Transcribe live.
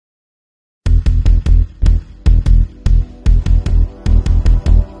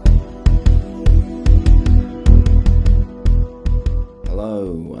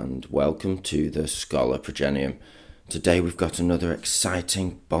welcome to the Scholar Progenium. Today we've got another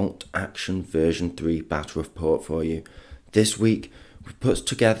exciting bolt action version 3 battle report for you. This week we've put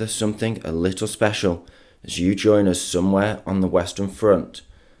together something a little special as you join us somewhere on the Western Front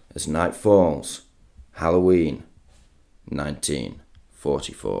as night falls, Halloween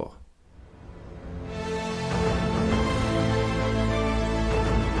 1944.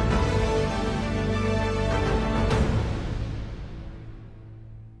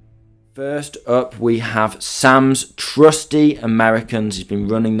 First up, we have Sam's trusty Americans. He's been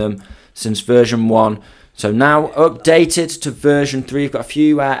running them since version 1. So now updated to version 3. We've got a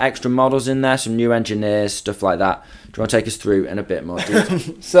few extra models in there, some new engineers, stuff like that. Do you want to take us through in a bit more detail?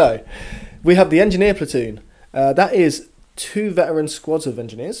 So, we have the engineer platoon. That is 2 veteran squads of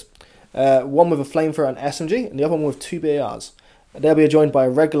engineers. One with a flamethrower and SMG, and the other one with 2 BARs. They'll be joined by a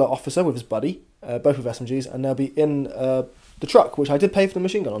regular officer with his buddy, both with SMGs, and they'll be in the truck, which I did pay for the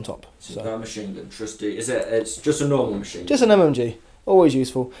machine gun on top. So that machine gun, trusty. It's just a normal machine gun? Just an MMG. Always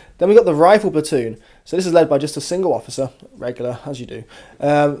useful. Then we got the rifle platoon. So this is led by just a single officer, regular, as you do.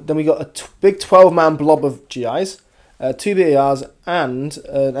 Then we got a big 12-man blob of GIs, 2 BARs, and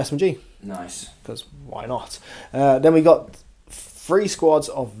an SMG. Nice. Because why not? Then we got 3 squads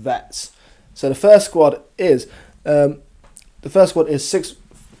of vets. So the first squad is 6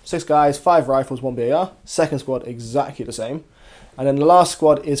 guys, 5 rifles, 1 BAR. Second squad exactly the same. And then the last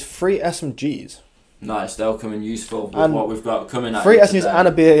squad is 3 SMGs. Nice, they'll come in useful with what we've got coming at 3 you SMGs today. And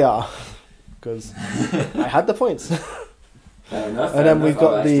a BAR. Because I had the points. Fair enough. And then we've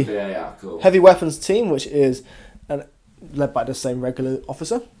got the BAR. Cool. heavy weapons team, which is led by the same regular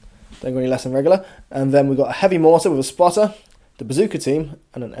officer. Don't go any less than regular. And then we've got a heavy mortar with a spotter, the bazooka team,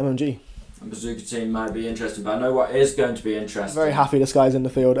 and an MMG. The bazooka team might be interesting, but I know what is going to be interesting. Very happy this guy's in the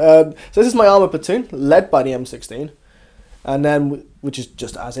field. So this is my armour platoon, led by the M16. And then, which is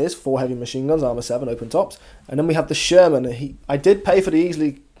just as is, 4 heavy machine guns, armour 7, open tops. And then we have the Sherman. I did pay for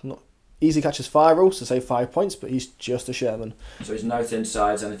the easy catches fire rules to save 5 points, but he's just a Sherman. So he's no thin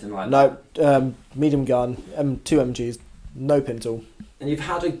sides, anything like that? No, medium gun, 2 MGs, no pin tool. And you've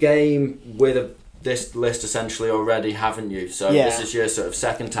had a game with this list essentially already, haven't you? So yeah. This is your sort of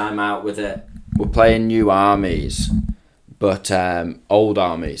second time out with it. We're playing new armies, but old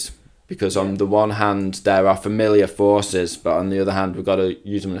armies. Because on the one hand, there are familiar forces, but on the other hand, we've got to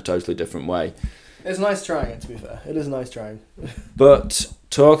use them in a totally different way. It's nice trying it, to be fair. It is nice trying. But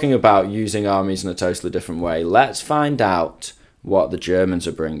talking about using armies in a totally different way, let's find out what the Germans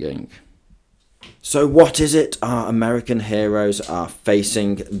are bringing. So what is it our American heroes are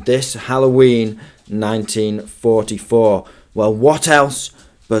facing this Halloween 1944? Well, what else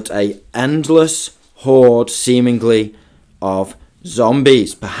but a endless horde, seemingly, of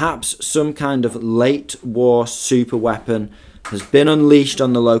zombies. Perhaps some kind of late war super weapon has been unleashed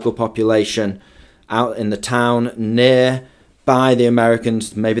on the local population out in the town nearby the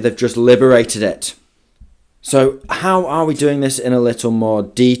Americans. Maybe they've just liberated it. So how are we doing this in a little more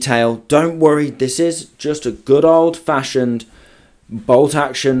detail? Don't worry, this is just a good old-fashioned bolt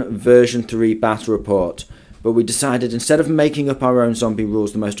action version 3 battle report. But we decided instead of making up our own zombie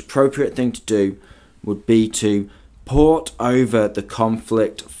rules, the most appropriate thing to do would be to port over the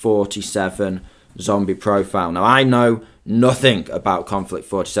Conflict 47 zombie profile. Now, I know nothing about Conflict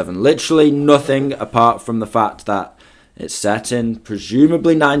 47, literally nothing apart from the fact that it's set in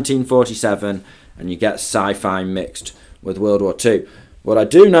presumably 1947 and you get sci-fi mixed with World War II. What I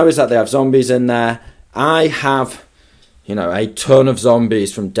do know is that they have zombies in there. I have, a ton of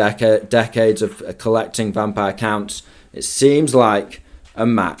zombies from decades of collecting vampire counts. It seems like a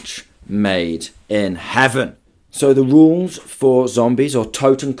match made in heaven. So the rules for zombies, or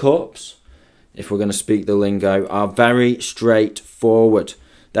Totenkorps, if we're going to speak the lingo, are very straightforward.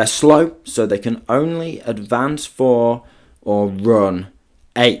 They're slow, so they can only advance 4 or run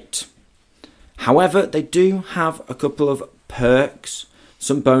 8. However, they do have a couple of perks,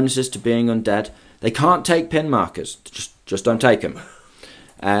 some bonuses to being undead. They can't take pin markers, just don't take them.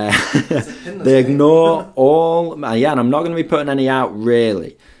 They ignore all, and I'm not going to be putting any out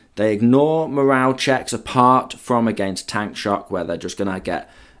really. They ignore morale checks apart from against tank shock, where they're just going to get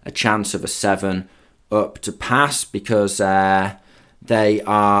a chance of a 7 up to pass because they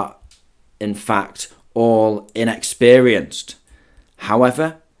are, in fact, all inexperienced.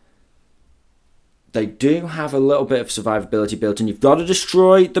 However, they do have a little bit of survivability built in. You've got to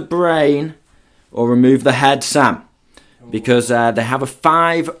destroy the brain or remove the head, Sam, because they have a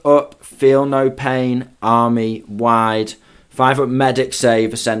 5-up feel no pain army wide. 5-up medic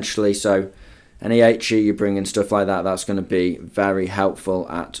save, essentially, so any HE you bring in, stuff like that, that's going to be very helpful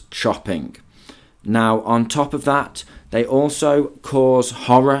at chopping. Now, on top of that, They also cause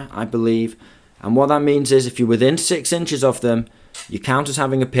horror, I believe. And what that means is if you're within 6 inches of them, you count as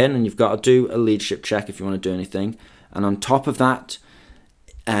having a pin, and you've got to do a leadership check if you want to do anything. And on top of that,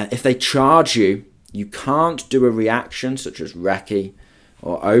 if they charge you, you can't do a reaction such as Recce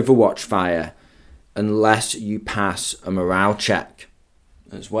or Overwatch fire unless you pass a morale check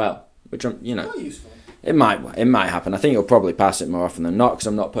as well. Which, you know, it might happen. I think you'll probably pass it more often than not because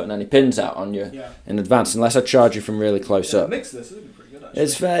I'm not putting any pins out on you in advance unless I charge you from really close up. Mix this, it'll be pretty good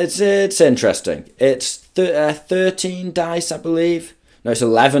actually. It's interesting. It's 13 dice, I believe. No, it's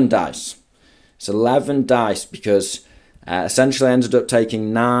 11 dice. It's 11 dice because essentially I ended up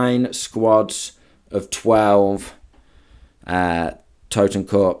taking 9 squads of 12 Totem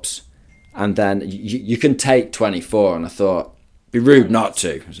Corps, and then you can take 24, and I thought be rude not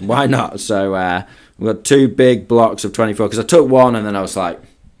to. Why not? So we've got 2 big blocks of 24 because I took 1 and then I was like,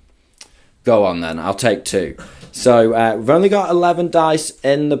 go on then, I'll take 2. So we've only got 11 dice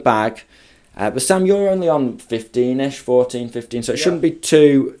in the bag, but Sam, you're only on 15ish, 14, 15, so it shouldn't be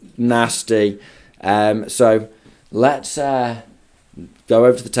too nasty. So let's go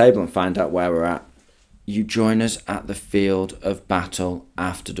over to the table and find out where we're at. You join us at the field of battle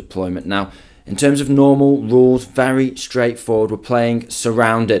after deployment. Now, in terms of normal rules, very straightforward. We're playing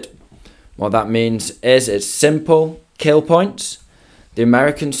surrounded. What that means is it's simple kill points. The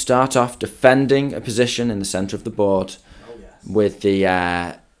Americans start off defending a position in the centre of the board, with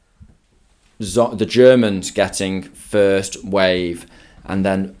the Germans getting first wave. And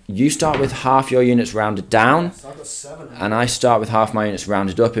then you start with half your units rounded down, So I've got 7. and I start with half my units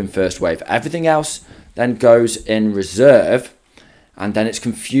rounded up in first wave. Everything else then goes in reserve, and then it's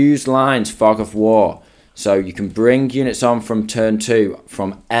confused lines, fog of war. So you can bring units on from turn 2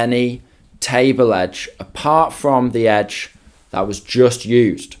 from any table edge apart from the edge that was just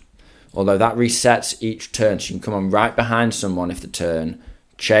used. Although that resets each turn, so you can come on right behind someone if the turn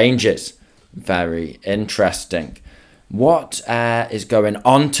changes. Very interesting. What is going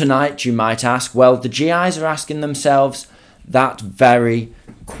on tonight, you might ask? Well, the GIs are asking themselves that very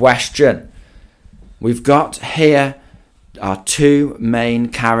question. We've got here our 2 main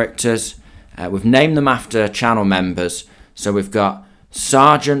characters. We've named them after channel members. So we've got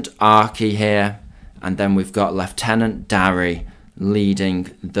Sergeant Archie here, and then we've got Lieutenant Darry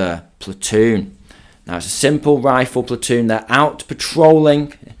leading the platoon. Now, it's a simple rifle platoon. They're out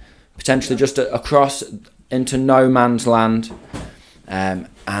patrolling, potentially just across into no man's land. And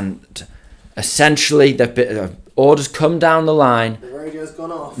essentially, the orders come down the line. The radio's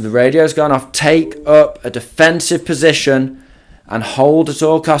gone off. The radio's gone off. Take up a defensive position and hold at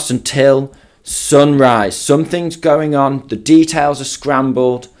all costs until sunrise. Something's going on. The details are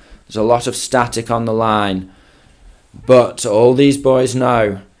scrambled. There's a lot of static on the line. But all these boys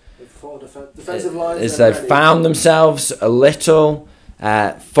know Defensive lines is they've found themselves a little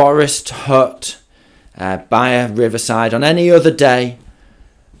forest hut by a riverside. On any other day,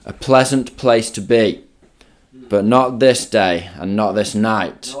 a pleasant place to be. But not this day and not this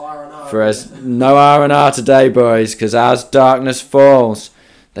night. No R&R. For us, no R&R today, boys, because as darkness falls,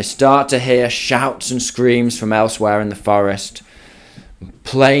 they start to hear shouts and screams from elsewhere in the forest.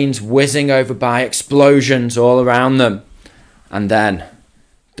 Planes whizzing over by, explosions all around them. And then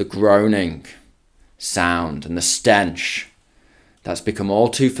the groaning sound and the stench that's become all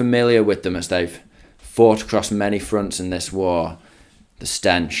too familiar with them as they've fought across many fronts in this war. The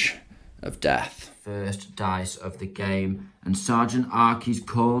stench of death. First dice of the game, and Sergeant Archie's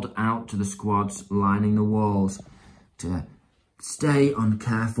called out to the squads lining the walls to stay on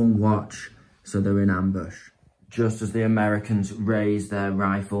careful watch so they're in ambush. Just as the Americans raise their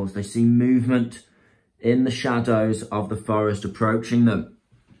rifles, they see movement in the shadows of the forest approaching them.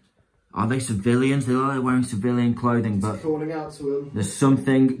 Are they civilians? They look like they're wearing civilian clothing, but calling out to them. There's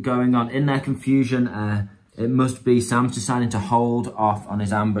something going on. In their confusion, it must be Sam's deciding to hold off on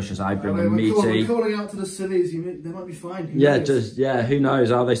his ambush as I bring a meaty. We're calling out to the civvies. They might be fine. Who knows? Who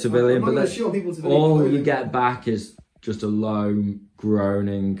knows? Are they civilian? I'm not But sure people all you get back is just a low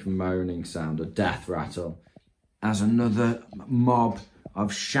groaning, moaning sound, a death rattle. As another mob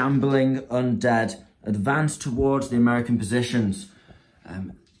of shambling undead advance towards the American positions,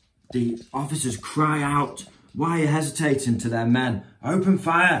 the officers cry out, "Why are you hesitating?" to their men. "Open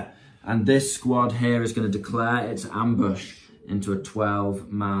fire!" And this squad here is going to declare its ambush into a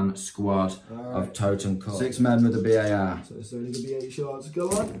 12-man squad of Totem Corps. 6 men with a BAR. So it's only going to be 8 shots. Go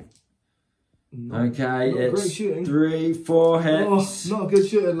on. Okay, not it's great shooting. 3, 4 hits. Oh, not good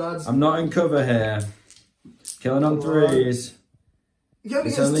shooting, lads. I'm not in cover here. Killing on 3s.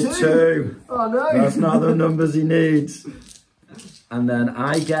 It's only 2. Oh no. That's not the numbers he needs. And then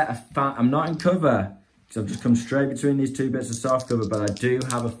I get I'm not in cover. I've just come straight between these two bits of soft cover, but I do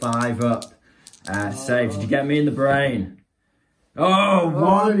have a 5-up save. Did you get me in the brain? Oh,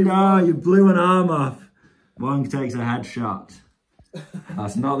 one go! You blew an arm off. One takes a headshot.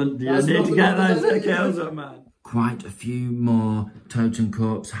 That's not the... You need to get those kills up, man. Quite a few more Totem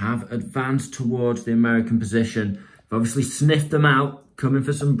Corps have advanced towards the American position. I've obviously sniffed them out, coming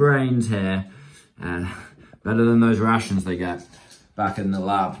for some brains here. Better than those rations they get back in the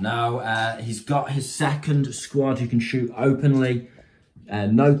lab. Now, he's got his second squad who can shoot openly.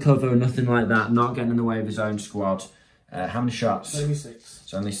 No cover, nothing like that. Not getting in the way of his own squad. How many shots? Only 6.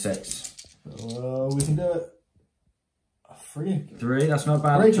 It's only 6. We can do it. 3. 3, that's not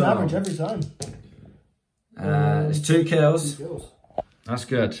bad at all. Average every time. It's 2 kills. 2 kills. That's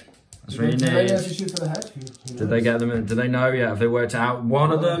good. That's what you need. Did they actually shoot for the head? Did they get them in? Do they know yet? Have they worked it out?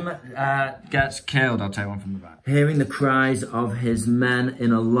 One of them gets killed. I'll take one from the back. Hearing the cries of his men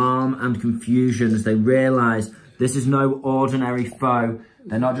in alarm and confusion as they realise this is no ordinary foe.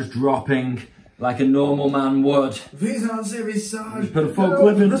 They're not just dropping like a normal man would. These aren't serious, Sarge. Put a full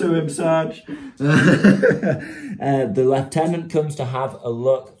clip into him, Sarge. The lieutenant comes to have a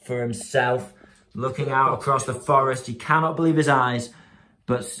look for himself, looking out across the forest. He cannot believe his eyes,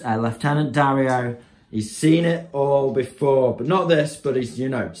 but Lieutenant Dario, he's seen it all before, but not this, but he's, you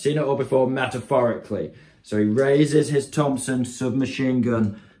know, seen it all before metaphorically. So he raises his Thompson submachine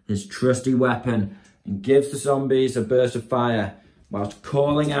gun, his trusty weapon, and gives the zombies a burst of fire, whilst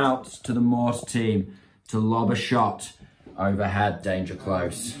calling out to the mortar team to lob a shot overhead, danger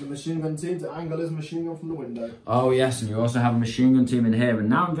close. The machine gun team to angle his machine gun from the window. Oh yes, and you also have a machine gun team in here, and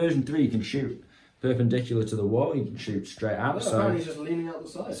now in version 3 you can shoot perpendicular to the wall, you can shoot straight out the side. He's just leaning out the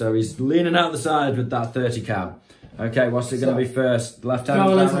side. So he's leaning out the side with that 30 cal. Okay, what's it going to be first?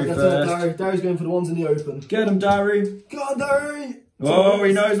 Left-handed Darry first. Darry's going for the ones in the open. Get him, Darry. Go on, Darry. Oh,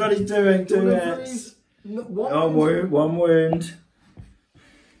 he knows what he's doing. 2 hits. One wound.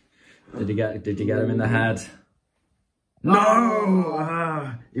 Did you get him in the head?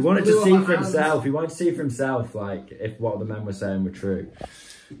 No! He wanted to see for himself. He wanted to see for himself, like, if what the men were saying were true.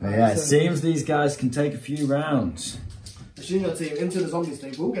 But yeah, it seems these guys can take a few rounds. Machine gun team into the zombies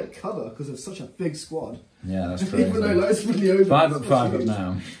team will get cover because it's such a big squad. Yeah, that's crazy. Even though loads from the open. 5 up, 5 up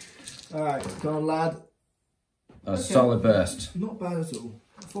now. Alright, go on, lad. That's a solid burst. Not bad at all.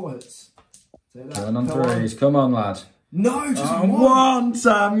 4 hits. Going on 3s. Come on, lad. No, just one,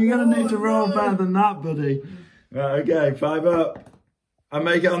 Sam. You're going to need to roll better than that, buddy. Right, okay, 5 up. I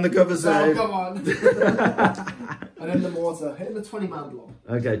make it on the cover save. Oh, come on. And then the mortar. Hitting the 20-man blob.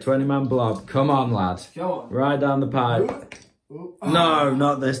 Okay, 20-man blob. Come on, lad. Go on. Right down the pipe. Ooh. No,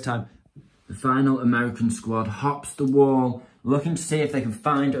 not this time. The final American squad hops the wall, looking to see if they can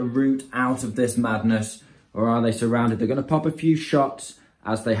find a route out of this madness, or are they surrounded? They're going to pop a few shots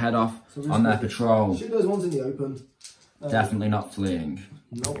as they head off on their patrol. Shoot those ones in the open. Definitely not fleeing.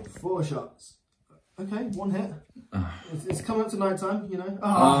 Nope, 4 shots. Okay, 1 hit. It's coming up to night time, you know.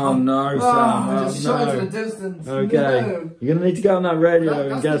 Oh no, Sam. Just shot into the distance. Okay, no. You're going to need to get on that radio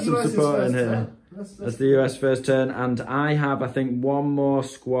and get some support in here. Turn. That's the US first turn, and I have, I think, 1 more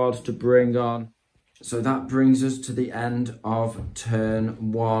squad to bring on. So that brings us to the end of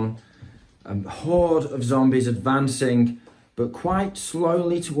turn 1. A horde of zombies advancing, but quite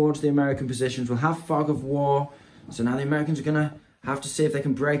slowly towards the American positions. We'll have fog of war, so now the Americans are going to have to see if they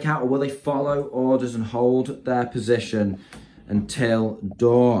can break out, or will they follow orders and hold their position until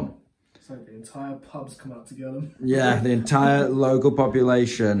dawn. So the entire pub's come out to get them. Yeah, the entire local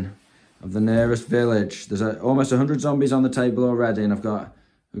population of the nearest village. There's almost 100 zombies on the table already, and I've got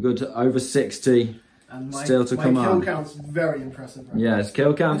a good over 60 still to come on. My kill count's very impressive. Right? Yeah, his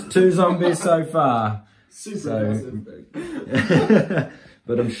kill count's 2 zombies so far. Super impressive.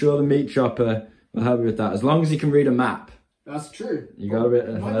 But I'm sure the meat chopper will help you with that, as long as he can read a map. That's true. You got a bit.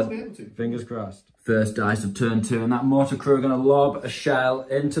 Might be able to. Fingers crossed. First dice of turn 2, and that mortar crew are going to lob a shell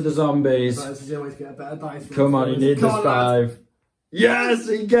into the zombies. This is the way to get a better dice. Come on, you need this 5. Yes,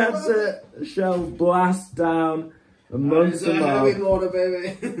 he gets it. A shell blasts down amongst the mob. It's a heavy mortar,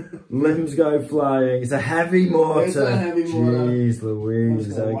 baby. Limbs go flying. It's a heavy mortar. It's a heavy mortar. Jeez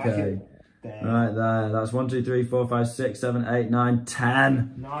Louise. Okay. Right there. That's 1, 2, 3, 4, 5, 6, 7, 8, 9,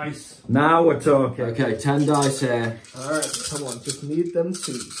 10. Nice. Now we're talking. Okay, 10 dice here. Alright, come on. Just need them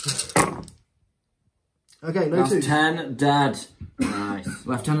 2s. Okay, no That's 2s. 10 dead. Nice.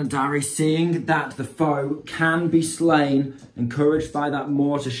 Lieutenant Darry, seeing that the foe can be slain, encouraged by that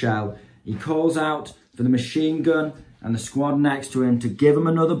mortar shell, he calls out for the machine gun and the squad next to him to give him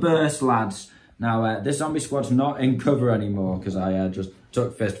another burst, lads. Now, this zombie squad's not in cover anymore because I just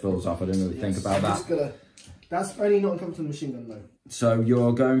took fistfuls off. I didn't really think about that. That's only not coming to the machine gun though. So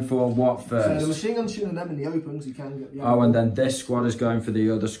you're going for what first? So the machine gun's shooting them in the open, so you can get the Oh, and then this squad is going for the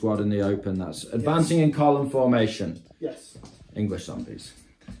other squad in the open. That's advancing in column formation. Yes. English zombies.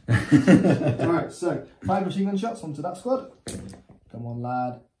 Alright, so 5 machine gun shots onto that squad. Come on,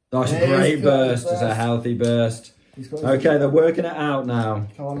 lad. That's a great burst. It's a healthy burst. Okay, they're working it out now.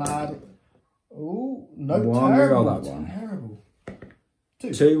 Come on, lad. Oh, no, one, terrible. roll that one. Terrible.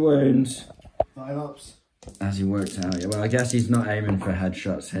 2 wounds. 5 ups. As he works out. Yeah, well, I guess he's not aiming for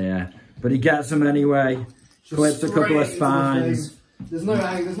headshots here. But he gets them anyway. Clips a couple of spines. There's no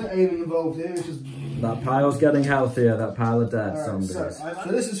aiming involved here. It's just... That pile's getting healthier, that pile of dead zombies.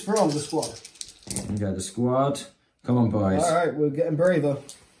 So this is from the squad. Okay, the squad. Come on, boys. Alright, we're getting braver.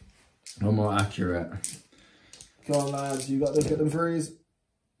 No more accurate. Come on, lads. You got to get them threes.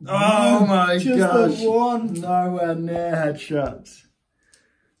 Oh my gosh. gosh. Just the one. Nowhere near headshots.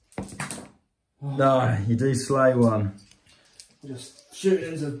 No, you do slay one. Just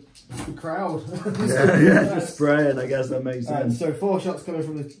shooting into the crowd. yeah, just spraying. I guess that makes sense. So 4 shots coming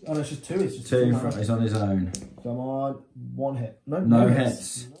from the... Oh, no, it's just 2. It's just 2 from... He's on his own. Come on. 1 hit. No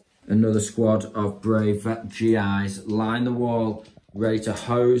hits. Another squad of brave GIs line the wall, ready to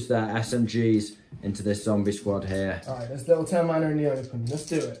hose their SMGs into this zombie squad here. Alright, there's little 10 miner in the open. Let's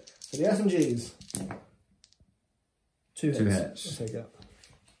do it. So the SMGs. 2 hits. 2 hits. Let's take it.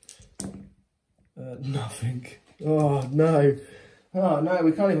 Nothing. Oh no. Oh no,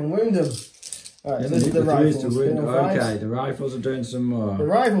 we can't even wound them. Alright, so this is the rifles. Okay, the rifles are doing some more. The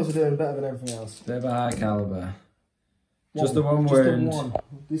rifles are doing better than everything else. Bit of a high caliber. Just the one wound.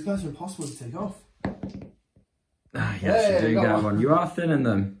 These guys are impossible to take off. Ah, yes, you do get one. You are thinning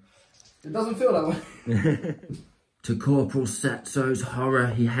them. It doesn't feel that way. To Corporal Setzo's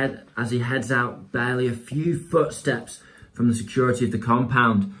horror, as he heads out barely a few footsteps from the security of the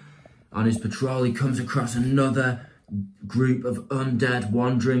compound. On his patrol, he comes across another group of undead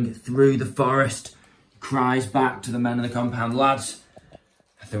wandering through the forest. He cries back to the men in the compound, lads,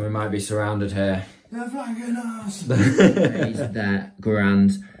 I think we might be surrounded here. They're flanking us. Raise their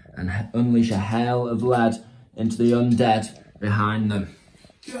grands and unleash a hail of lead into the undead behind them.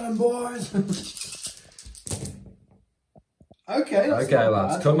 Get them, boys. Okay, that's okay,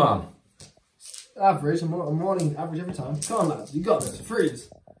 lads, bad. come on. Average, I'm running average every time. Come on, lads, you got this. Freeze.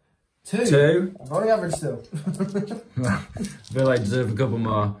 2. 2. I'm running average still. I feel like I deserve a couple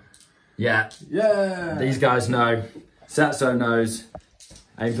more. Yeah. Yeah. These guys know. Setzo knows.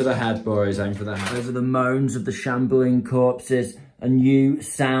 Aim for the head, boys. Aim for the head. Over the moans of the shambling corpses, a new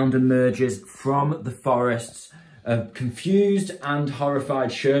sound emerges from the forests. A confused and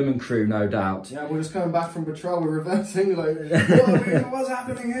horrified Sherman crew, no doubt. Yeah, we're just coming back from patrol. We're reversing. Like, what's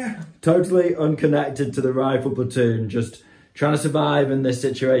happening here? Totally unconnected to the rifle platoon. Just trying to survive in this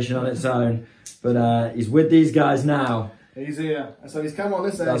situation on its own. But he's with these guys now. He's here. So he's come on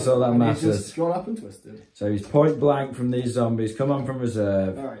this end. That's all that matters. He's just gone up and twisted. So he's point blank from these zombies. Come on from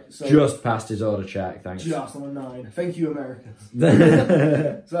reserve. All right. So just passed his order check, thanks. Just on a 9. Thank you, Americans.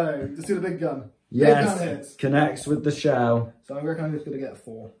 So, let's do the big gun. Yes, big gun hits. Connects with the shell. So I reckon I'm just going to get a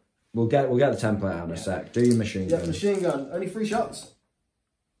 4. We'll get the template out in a sec. Do your machine gun. Yeah, machine gun. Only 3 shots.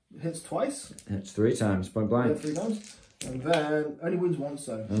 Hits twice. Hits 3 times, point blank. 3 times. And then only wounds once,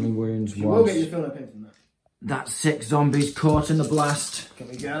 so. Only wounds you once. will get your fill no pain from that. That's 6 zombies caught in the blast. Can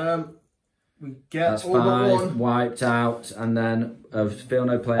we get them? We get That's all but 5 1. wiped out, and then feel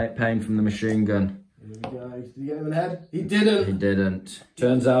no pain from the machine gun. Here we go. Did he get him in the head? He didn't. He didn't.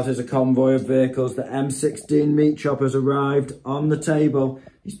 Turns out as a convoy of vehicles, the M16 meat choppers arrived on the table.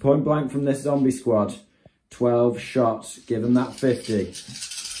 He's point blank from this zombie squad. 12 shots. Give him that 50.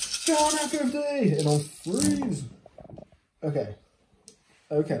 Go on, that 50! And on freeze. Okay.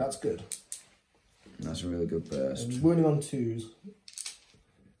 Okay, that's good. That's a really good burst. And wounding on 2s.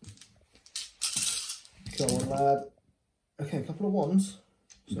 Come on, lad. Okay, a couple of 1s.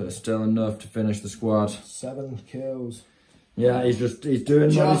 But still enough to finish the squad. 7 kills. Yeah, he's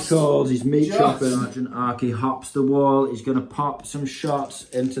doing what he's called. He's meat chopping. Sergeant Arky hops the wall. He's going to pop some shots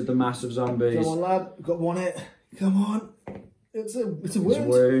into the mass of zombies. Come on, lad. Got 1 hit. Come on. It's a wound. It's a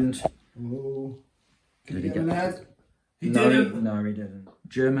wound. Oh. Did he get him in the head? He no, didn't. No, he didn't.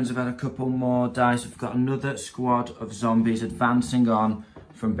 Germans have had a couple more dice. We've got another squad of zombies advancing on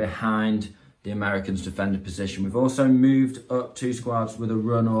from behind the Americans' defended position. We've also moved up 2 squads with a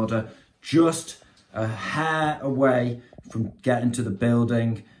run order, just a hair away from getting to the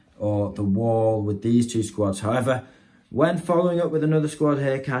building or the wall with these 2 squads. However, when following up with another squad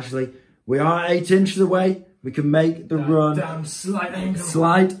here casually, we are 8 inches away. We can make the run. Damn slight angle.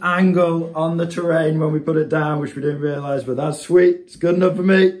 Slight angle on the terrain when we put it down, which we didn't realise, but that's sweet. It's good enough for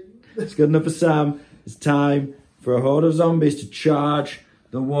me. It's good enough for Sam. It's time for a horde of zombies to charge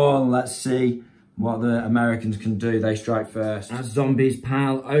the wall. Let's see what the Americans can do. They strike first. As zombies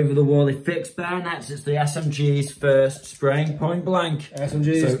pile over the wall, they fix bayonets. It's the SMGs first, spraying point blank.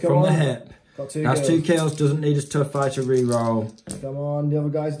 SMGs, so from the hip. Got 2 That's kills. 2 kills. Doesn't need his tough fighter reroll. Come on, the other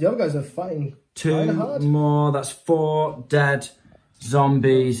guys. The other guys are fighting. 2 more. That's 4 dead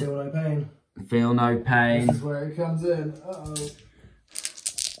zombies. Feel no pain. Feel no pain. This is where it comes in. Uh-oh.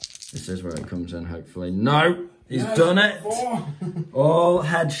 This is where it comes in, hopefully. No, he's done it. 4. All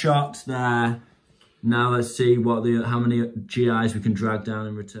headshots there. Now let's see how many GIs we can drag down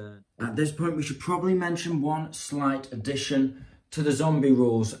in return. At this point, we should probably mention one slight addition to the zombie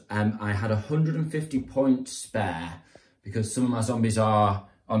rules. I had 150 points spare because some of my zombies are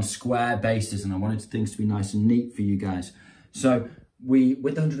on square bases and I wanted things to be nice and neat for you guys. So with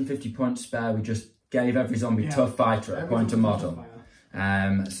the 150 points spare, we just gave every zombie tough fighter a point a model.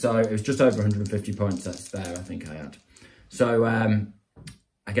 So it was just over 150 points that's spare, I think I had. So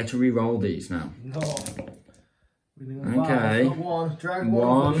I get to re-roll these now. No. Okay. One. Drag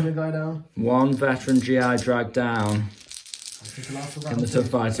one. Guy down. 1 veteran GI drag down. Can the tough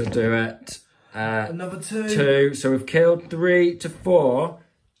fighter do it? Another 2. 2. So we've killed 3 to 4.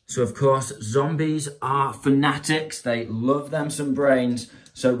 So of course, zombies are fanatics. They love them some brains.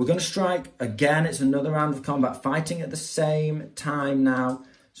 So we're going to strike again. It's another round of combat, fighting at the same time now.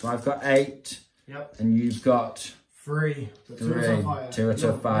 So I've got 8. Yep. And you've got 3. 2 a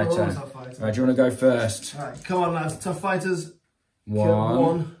tough fighter. Right, do you want to go first? All right, come on, lads. Tough fighters.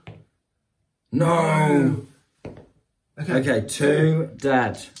 1. No. Okay, 2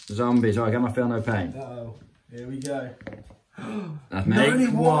 dead zombies. Oh, I get my feel no pain. Uh-oh. Here we go. I've made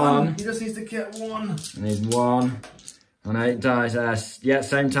 1. He just needs to get 1. I need 1. And 8 dice. Yeah,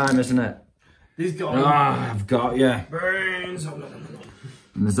 same time, isn't it? He's got I've got you. brains. And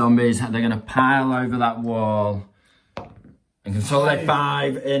the zombies, they're going to pile over that wall and consolidate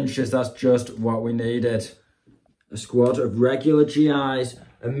 5 inches. That's just what we needed. A squad of regular GIs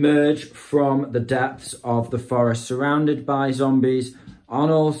emerge from the depths of the forest, surrounded by zombies on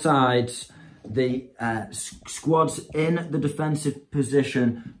all sides. The squads in the defensive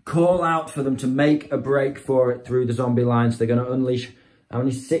position call out for them to make a break for it through the zombie lines. They're going to unleash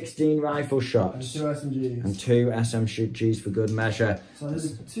only 16 rifle shots. And 2 SMGs. And 2 SMGs for good measure. So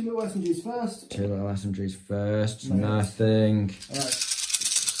there's 2 little SMGs first. 2 little SMGs first. Nothing. Alright.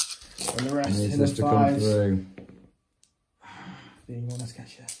 And the rest Needs in this the to come 5s. through. Being honest,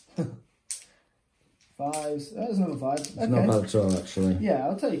 catch you. 5s. There's another 5. It's not bad at all, actually. Yeah,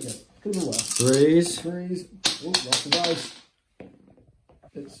 I'll take it. Could be worse. 3s. 3s. Oh, lost the dice.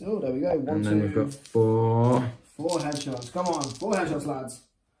 There we go. 1, And 2. then we've got 4. 4 headshots. Come on, 4 headshots, lads.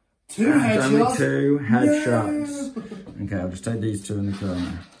 2 headshots. Only 2 headshots. No. Okay, I'll just take these 2 in the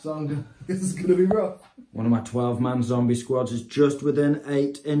corner. So this is going to be rough. One of my 12-man zombie squads is just within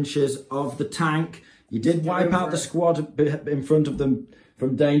 8 inches of the tank. You did wipe out the squad in front of them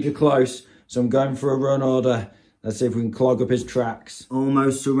from danger close, so I'm going for a run order. Let's see if we can clog up his tracks.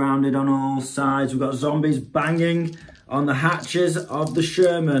 Almost surrounded on all sides. We've got zombies banging on the hatches of the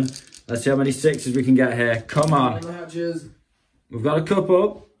Sherman. Let's see how many 6s we can get here. Come on. On the hatches. We've got a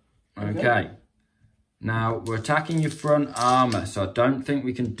couple. Okay. Now, we're attacking your front armour, so I don't think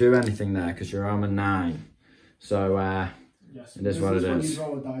we can do anything there because you're armour 9. So, yes, it is what it is.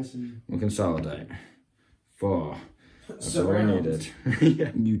 We'll consolidate. 4. That's all we needed.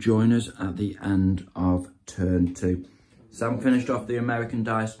 You join us at the end of turn 2. Sam finished off the American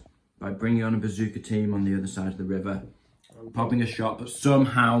dice by bringing on a bazooka team on the other side of the river, popping a shot, but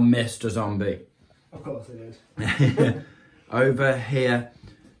somehow missed a zombie. Of course it did. Over here,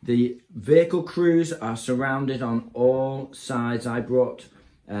 the vehicle crews are surrounded on all sides. I brought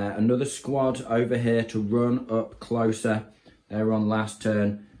another squad over here to run up closer. They were on last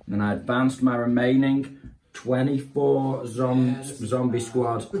turn. And then I advanced my remaining 24 zombie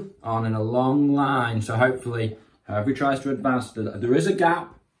squad on in a long line. So hopefully, whoever tries to advance, there is a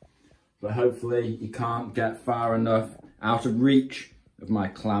gap, but hopefully you can't get far enough out of reach of my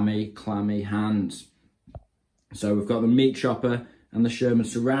clammy hands. So we've got the meat chopper and the Sherman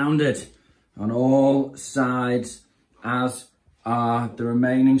surrounded on all sides, as are the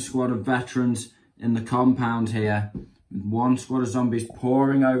remaining squad of veterans in the compound here, with 1 squad of zombies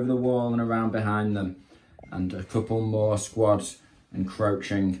pouring over the wall and around behind them, and a couple more squads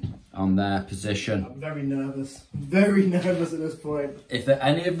encroaching on their position. I'm very nervous at this point. If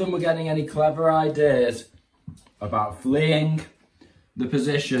any of them were getting any clever ideas about fleeing the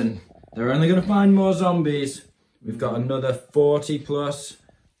position, they're only going to find more zombies. We've got another 40 plus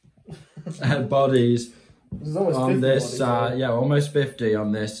bodies on this side. Yeah, almost 50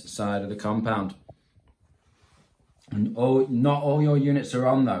 on this side of the compound. And not all your units are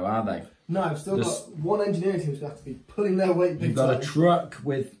on though, are they? No, I've still got one engineering team who's going to have to be pulling their weight big You've got time. a truck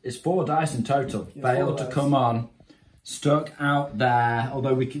with, it's 4 dice in total. Yeah, Failed to come on. Stuck out there,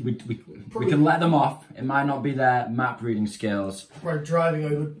 although we can let them off. It might not be their map reading skills. We're driving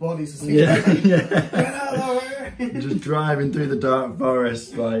over bodies. To see Yeah, Get out of the way. Just driving through the dark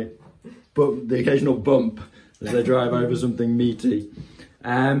forest, like, but the occasional bump as they drive over something meaty.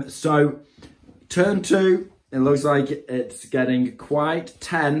 So, turn 2, it looks like it's getting quite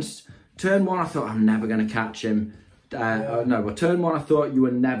tense. Turn 1, I thought I'm never going to catch him. Well, turn 1, I thought you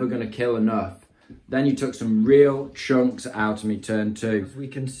were never going to kill enough. Then you took some real chunks out of me, turn 2. As we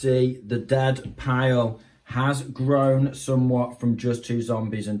can see, the dead pile has grown somewhat from just 2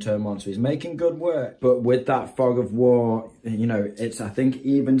 zombies in turn 1, so he's making good work. But with that fog of war, you know, it's, I think,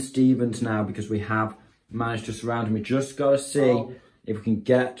 even Stevens now, because we have managed to surround him. We just got to see if we can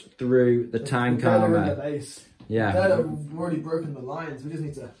get through the tank armor. The base. Yeah. They've already broken the lines. We just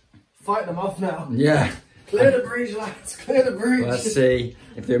need to fight them off now. Yeah. Clear the breach, lads. Clear the breach. Let's see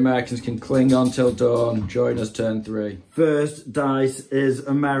if the Americans can cling on till dawn. Join us turn 3. First dice is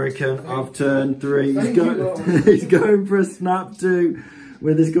American of turn 3. He's going for a snap 2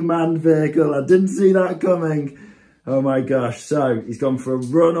 with his command vehicle. I didn't see that coming. Oh my gosh. So he's gone for a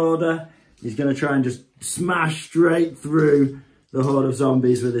run order. He's going to try and just smash straight through the horde of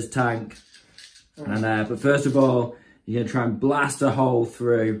zombies with his tank. And but first of all, you're going to try and blast a hole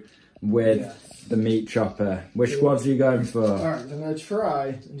through with the meat chopper. Which squads are you going for? Alright, so I'm going to try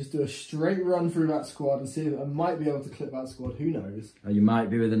and just do a straight run through that squad and see if I might be able to clip that squad. Who knows? Oh, you might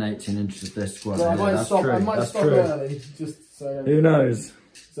be with an 18 inches this squad. So I might That's stop, true. I might That's stop true. early. Just so. Who knows?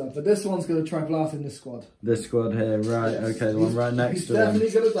 So, but this one's going to try blasting this squad. This squad here, right? Yes. Okay, the one right next to him.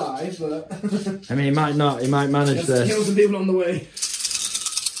 He's definitely going to die, but I mean, he might not. He might manage let's kill this. some people on the way.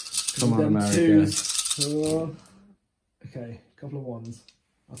 Come on, Them America. 2s. Okay, a couple of 1s.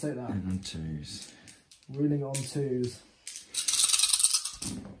 I'll take that. And 2s. Ruling on 2s.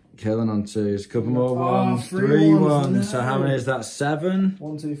 Killing on 2s. Couple more Oh, 1s. 3 3 ones, 1s. no. So how many is that? 7?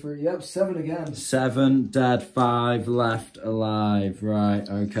 1, 2, 3. Yep, 7 again. 7 dead, 5 left alive. Right,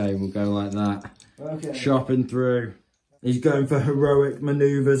 okay, we'll go like that. Okay. Chopping through. He's going for heroic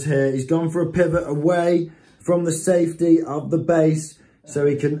manoeuvres here. He's gone for a pivot away from the safety of the base so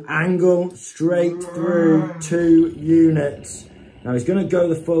he can angle straight through 2 units. Now he's going to go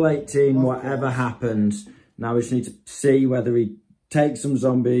the full 18 whatever happens. Now we just need to see whether he takes some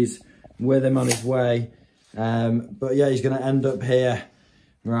zombies with him on his way. But yeah, he's going to end up here.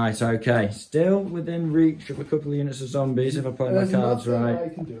 Right, okay. Still within reach of a couple of units of zombies if I play my cards right. I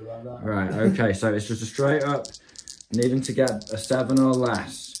can do about that. Right, okay, so it's just a straight up, needing to get a 7 or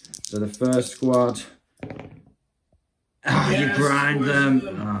less. So the first squad, Yes, you grind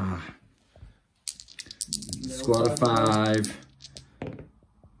them. Squad of 5.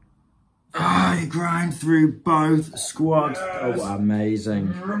 You grind through both squads. Yes. Oh,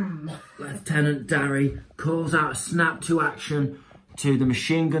 amazing. Lieutenant Darry calls out a snap to action to the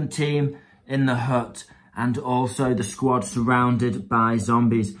machine gun team in the hut and also the squad surrounded by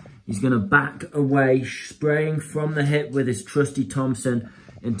zombies. He's going to back away, spraying from the hip with his trusty Thompson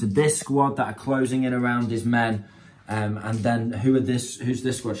into this squad that are closing in around his men. And then who's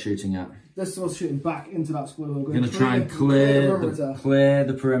this squad shooting at? This squad's shooting back into that squad. We're going to try and clear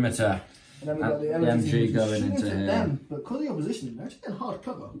the perimeter. And then we've got the MG going into here. Them, but because of the opposition, they're actually in hard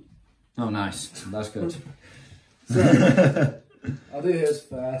cover. Oh, nice. That's good. So, I'll do his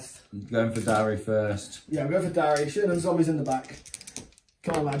first. Going for Darry first. Yeah, we'll go for Darry. Shooting them zombies in the back.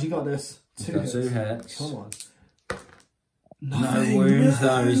 Come on, lad, you got this. 2 hits. 2 hits. Come on. No wounds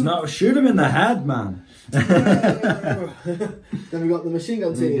though. He's not. Shoot him in the head, man. Then we got the machine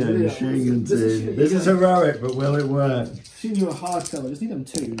gun team. Okay, machine gun team. This is heroic, but will it work? Shooting you a hard cover. Just need them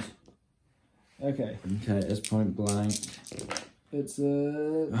 2s. Okay. Okay, it's point blank. It's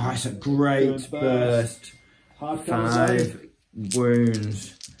it's a great burst. Hard cover. 5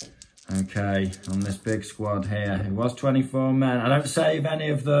 wounds. Okay, on this big squad here. It was 24 men. I don't save any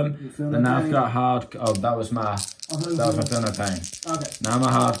of them. And now I've got hard. Oh, that was my thermo pain. Okay. Now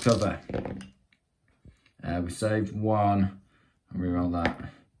my hard cover. We saved 1. And reroll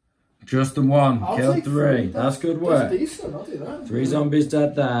that. Just the 1. Killed 3. That's good work. That's decent. I'll do that. 3 zombies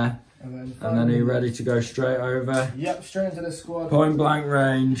dead there. And then are you ready to go straight over? Yep, straight into this squad. Point blank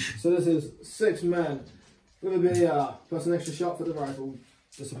range. So this is 6 men with a BAR plus an extra shot for the rifle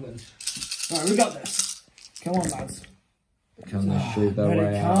discipline. Alright, we got this. Come on, lads. Can they shoot their No,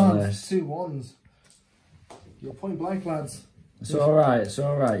 way they out of can't. this? 2 1s. You're point blank, lads. It's alright, it's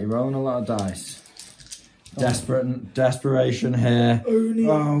alright. You're rolling a lot of dice. Desperation here.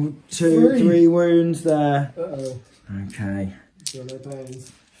 Only 3 wounds there. Uh-oh. Okay. Feel no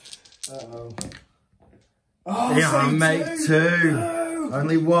pains. Uh-oh. Yeah, mate, two. No.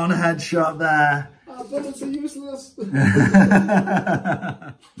 Only one headshot there. Our bullets are useless.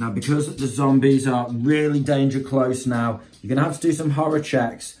 Now, because the zombies are really danger close now, you're going to have to do some horror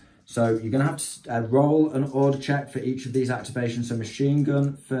checks. So you're going to have to roll an order check for each of these activations. So machine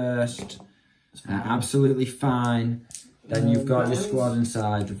gun first. Absolutely fine. Then you've got your squad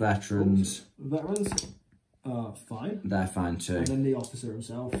inside, the veterans. Veterans are fine. They're fine too. And then the officer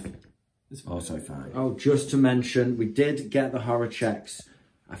himself is fine. Also fine. Oh, just to mention, we did get the horror checks.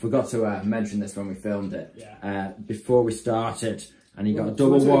 I forgot to mention this when we filmed it. Yeah. Before we started. And he got a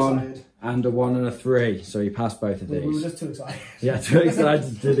double one and a 1 and a 3. So he passed both of these. We were just too excited. Yeah, too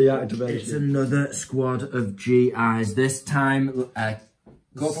excited to do the activation. It's another squad of GIs. This time,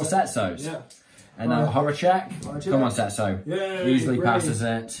 Corporal Setsos. Yeah. And now horror check. Come on, Setso. Yeah. Easily passes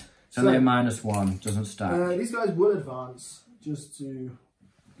it. It's only a -1. Doesn't stack. These guys will advance just to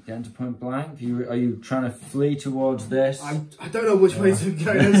get into point blank. Are you trying to flee towards this? I don't know which way to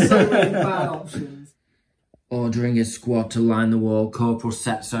go. There's so many bad options. Ordering his squad to line the wall, Corporal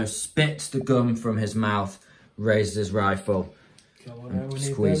Setso spits the gun from his mouth, raises his rifle, and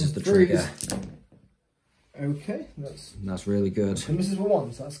squeezes the trigger. Okay, that's really good. And misses for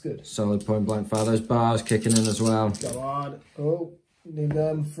once, that's good. Solid point blank fire. Those bars kicking in as well. Go on. Oh, need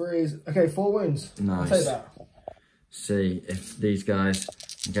them freeze. Okay, 4 wounds. Nice. I'll take that. See if these guys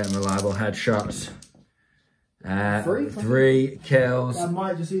can get reliable headshots. 3 kills. That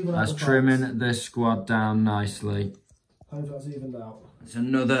might just even That's trimming this squad down nicely. Hope that's evened out. It's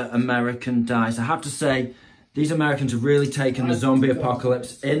another American dice. I have to say, these Americans have really taken the zombie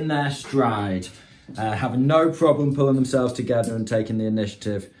apocalypse in their stride. Having no problem pulling themselves together and taking the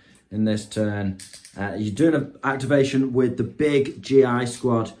initiative in this turn. You're doing an activation with the big GI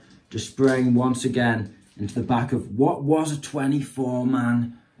squad, just spraying once again into the back of what was a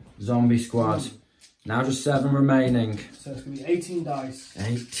 24-man zombie squad. Now just 7 remaining. So it's going to be 18 dice.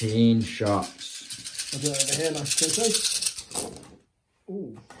 18 shots. I'll do it over here, nice quickly.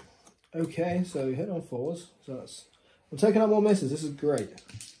 Ooh. Okay, so hit on 4s. So that's... I'm taking out more misses. This is great.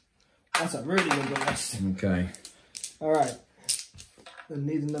 That's a really good miss. Okay. Alright. Then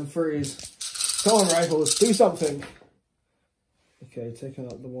needing them 3s. Come on, rifles. Do something. Okay, taking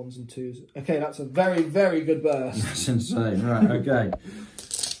out the 1s and 2s. Okay, that's a very, very good burst. That's insane. Right, okay.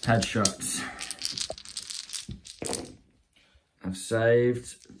 Headshots. I've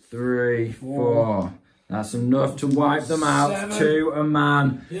saved 3, 4. That's enough to wipe them out. 7. 2 a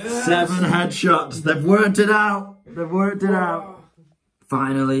man. Yes. 7 headshots. They've worked it out. They've worked it out.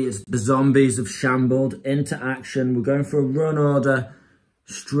 Finally, the zombies have shambled into action. We're going for a run order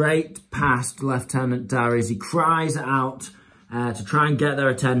straight past Lieutenant Darry. He cries out to try and get their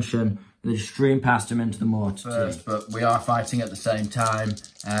attention. They just stream past him into the mortar first, but we are fighting at the same time.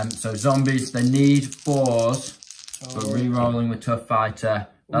 So zombies, they need 4s. But re-rolling with Tough Fighter.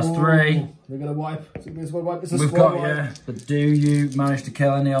 That's 3. They're going to wipe. It's a We've squad got wipe. you. But do you manage to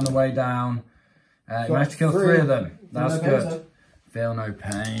kill any on the way down? You managed to kill 3 of them. That's good. Feel no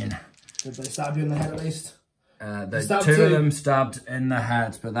pain. Did they stab you in the head at least? 2 of them stabbed in the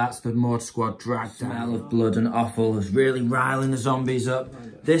head, but that's the mortar squad dragged down. Smell of blood and offal is really riling the zombies up.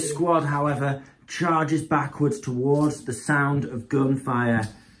 This squad, however, charges backwards towards the sound of gunfire,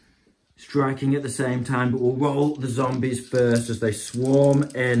 striking at the same time, but we'll roll the zombies first as they swarm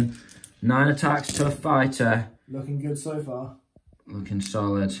in. 9 attacks, Tough Fighter. Looking good so far. Looking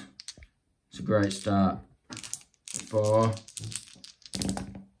solid. It's a great start. 4.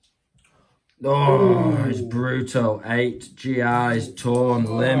 Oh, it's brutal. 8 GIs torn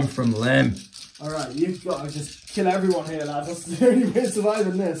limb from limb. Alright, you've got to just kill everyone here, lads. That's the only way to survive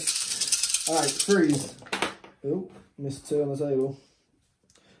in this. Alright, freeze. Oh, missed 2 on the table.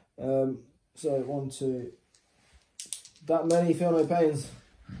 So 1, 2. That many, feel no pains.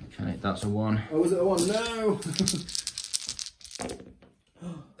 Okay, that's a 1. Oh, was it a 1? No!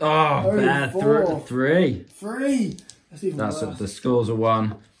 Oh, bad. 3. 3! That's even worse. The skulls are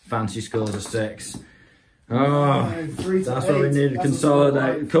 1. Fancy skulls are 6. Oh, that's what we need to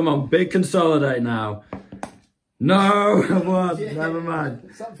consolidate. Come on, big consolidate now. No, 1. Yeah. Never mind.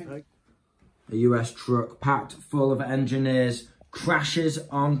 A US truck packed full of engineers crashes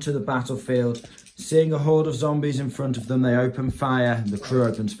onto the battlefield. Seeing a horde of zombies in front of them, they open fire. The crew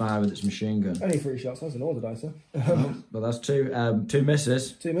opens fire with its machine gun. Only 3 shots, that's an order dice, But that's 2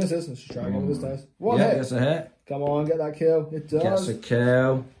 misses. 2 misses, let's just try again with this dice. 1 hit. Gets a hit. Come on, get that kill. It does. Gets a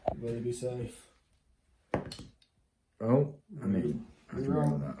kill. Really be safe. Oh, I mean, I can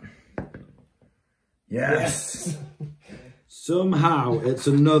roll that. Yes. Somehow it's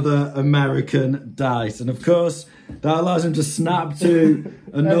another American dice. And of course, that allows him to snap to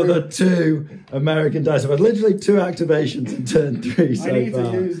another 2 American dice. I've had literally 2 activations in turn 3 so far. I need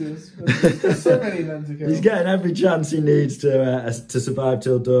to use this. There's so many then to kill. He's getting every chance he needs to survive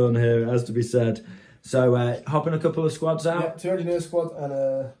till dawn here, it has to be said. So, hopping a couple of squads out. Yeah, 2 engineer squad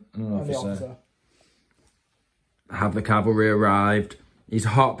and an the officer. Have the cavalry arrived? He's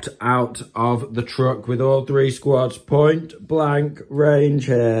hopped out of the truck with all 3 squads, point blank range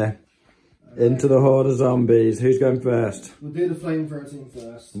here. Okay. Into the horde of zombies. Who's going first? We'll do the flamethrower team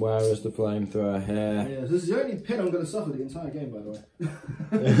first. Where is the flamethrower? Here. Yeah, this is the only pin I'm going to suffer the entire game, by the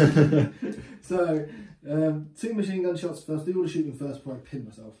way. So, 2 machine gun shots first. Do all the shooting first before I pin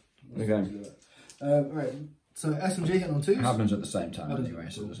myself. Okay. Right, so SMG hitting on 2s. It happens at the same time anyway,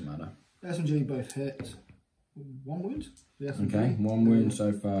 so it doesn't matter. SMG both hit. 1 wound. The SMG. Okay, 1 wound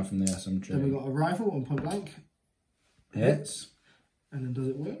so far from the SMG. Then we've got a rifle on point blank. Hits. And then does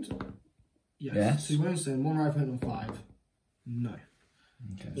it wound? Yes. 2 wounds, then 1 rifle hit on 5. No.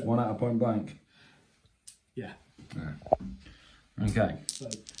 Okay, it's 1 out of point blank. Yeah. Okay. So,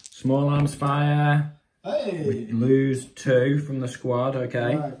 small arms fire. Hey! We lose 2 from the squad,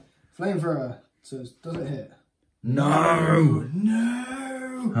 okay. Right. Flamethrower. So does it hit? No!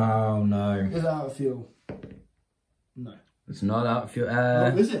 No! Oh no. Is it out of fuel? No. It's not out of fuel.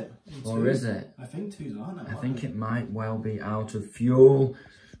 Or is it? Or is it? I think 2s are now. I think it might well be out of fuel.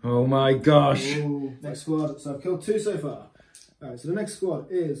 Oh my gosh. Ooh, next squad. So I've killed 2 so far. Alright, so the next squad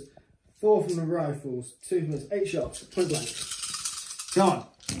is 4 from the rifles, 2 from this, 8 shots, point blank. Come on.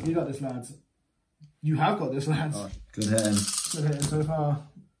 You got this, lads. You have got this, lads. Oh, good hitting. Good hitting so far.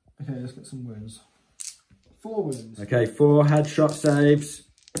 Okay, let's get some wins. 4 wins. Okay, 4 headshot saves.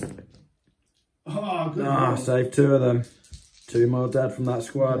 Oh, good. Ah, saved 2 of them. 2 more dead from that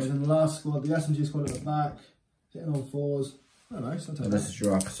squad. Okay, then the last squad, the SMG squad at the back, hitting on 4s. Oh, nice. So this is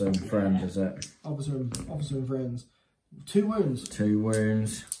your officer and friend, is it? Officer and friends. 2 wounds. 2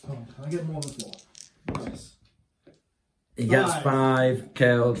 wounds. Oh, can I get more than 4? Nice. He gets 5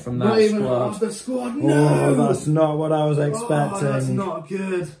 killed from that not even squad. half the squad. No, Oh, that's not what I was expecting. Oh, that's not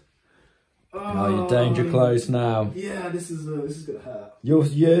good. Oh, you're danger close now. Yeah, this is gonna hurt.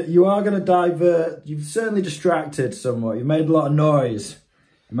 You are gonna divert. You've certainly distracted somewhat. You made a lot of noise.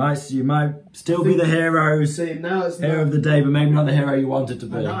 You might still be the hero. See, now it's hero of the day, but maybe not the hero you wanted to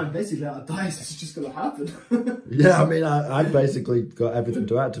be. Now I'm basically out of dice. It's just gonna happen. Yeah, I mean, I basically got everything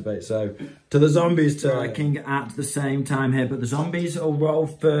to activate. So to the zombies striking at the same time here, but the zombies will roll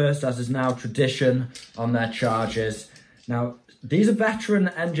first, as is now tradition on their charges. Now, these are veteran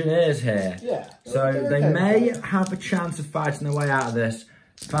engineers here. Yeah. So they may have a chance of fighting their way out of this.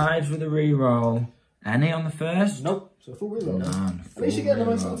 5s with a reroll. Any on the first? Nope. So full reroll. None. At least you get the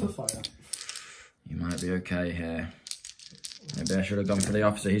most out of fire. You might be okay here. Maybe I should have gone for the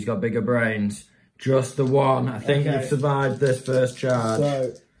officer. He's got bigger brains. Just the 1. I think you've survived this first charge.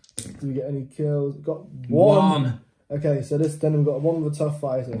 So, do we get any kills? Got 1. Okay, so then we've got 1 with a tough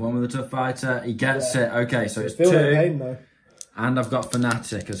fighter. 1 with a tough fighter. He gets it. Okay, so it's 2. Feel no pain, though. And I've got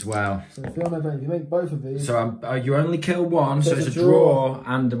Fanatic as well. So feel no pain. If you make both of these. So you only kill 1, so it's a draw.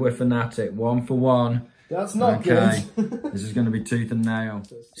 And we're Fanatic. 1 for 1. That's not good. This is going to be tooth and nail.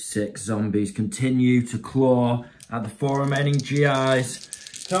 6 zombies continue to claw at the 4 remaining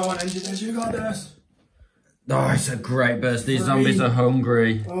GIs. Come on, engineers, you got this. Oh, it's a great burst. These zombies are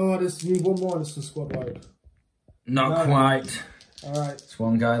hungry. Oh, you need 1 more and it's the squad wipe. Not quite. Alright. It's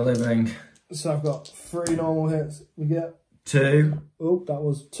 1 guy living. So I've got 3 normal hits. We get 2. Oh, that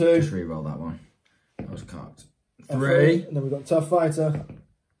was 2. Just re-roll that one. That was cocked. 3. And then we've got tough fighter.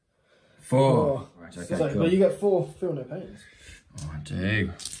 4. Right, okay, so, cool. But you get 4, feel no pains. Oh, I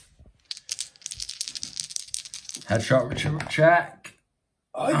do. Headshot check.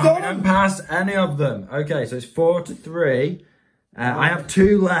 I don't pass any of them. Okay, so it's 4 to 3. I have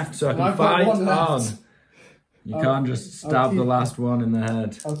 2 left, so I can fight on. You can't just stab the last one in the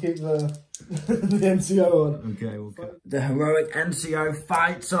head. I'll keep the NCO on. Okay, we'll go. The heroic NCO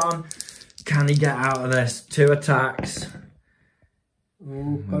fights on. Can he get out of this? 2 attacks.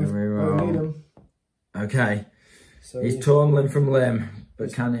 Ooh, both need him. Okay. So he's torn limb from limb,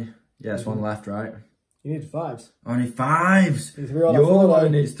 but can he? Yes, 1 left, right? You need 5s. Only 5s? Your low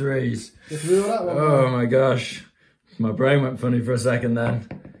needs 3s. Just reroll that one. Oh my gosh. My brain went funny for a second then.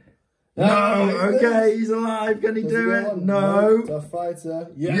 No, okay, he's alive. Can he do it? No. Tough fighter.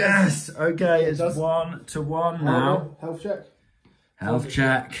 Yes. Okay, it's 1 to 1 now. Health check. Health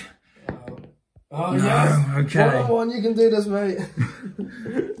check. Oh, no, yes. Okay. 1-on-1, you can do this, mate.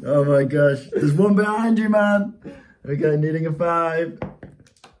 Oh my gosh. There's 1 behind you, man. Okay, needing a 5.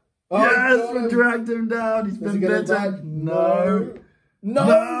 Oh, yes, we dragged him down. He's been bitten. No.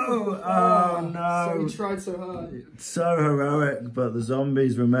 Oh, no. So he tried so hard. It's so heroic, but the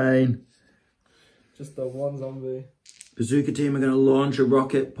zombies remain. Just the one zombie. Bazooka team are going to launch a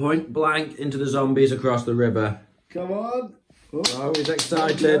rocket point blank into the zombies across the river. Come on. Oh, he's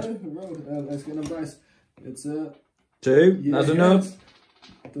excited. Let's get him dice. It's a 2. That's enough.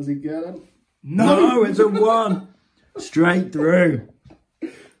 Does he get him? No, it's a 1. Straight through.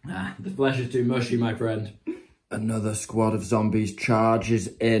 The flesh is too mushy, my friend. Another squad of zombies charges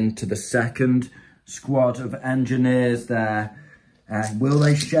into the second squad of engineers there. Will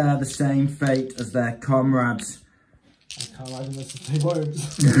they share the same fate as their comrades? I can't imagine this if they won't.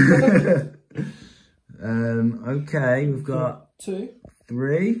 Okay, we've got 2.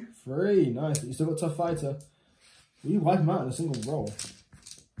 3. 3, nice. You still got Tough Fighter. You wipe him out in a single roll.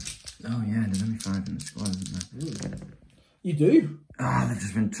 Oh yeah, there's only 5 in the squad, isn't there? You do? Ah, they've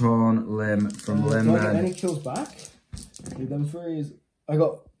just been torn limb from limb Do I get then. any kills back? Need them 3s. I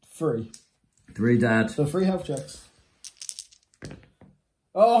got 3. 3 dead. So 3 health checks.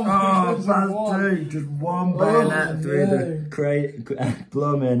 Oh my that's 2. Just 1 bayonet through the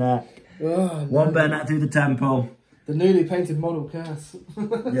plummy neck. Oh, 1 bayonet through the temple. The newly painted model cast.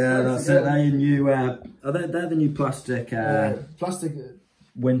 Yeah, that's it. They're your new. They're the new plastic. Plastic.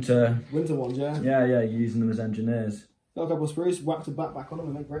 Winter ones, yeah. Yeah, using them as engineers. Got a couple of spruce, whacked a back on them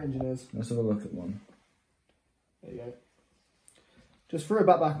and make great engineers. Let's have a look at one. There you go. Just threw a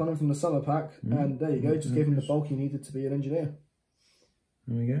back on him from the summer pack, and there you go. Just gave him the bulk he needed to be an engineer.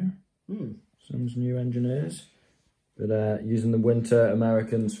 There we go. Some new engineers, but using the winter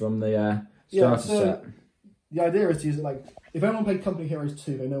Americans from the starter set. The idea is to use it like, if anyone played Company Heroes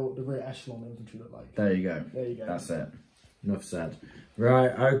 2, they know what the rear echelon infantry look like. There you go. There you go. That's it. Enough said.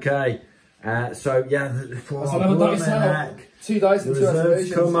 Right, okay. So, yeah. That's another dice out. 2 dice and 2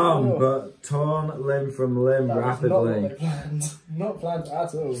 activations. Come on, but torn limb from limb rapidly. Not what they planned. Not planned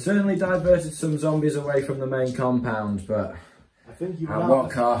at all. Certainly diverted some zombies away from the main compound, but I think you at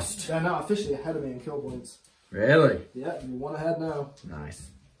what cost? They're now officially ahead of me in kill points. Really? Yeah, you're 1 ahead now. Nice.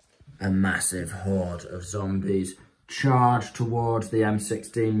 A massive horde of zombies charge towards the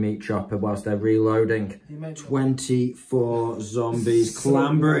M16 meat chopper whilst they're reloading. 24 zombies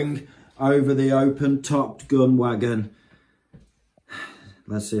clambering over the open-topped gun wagon.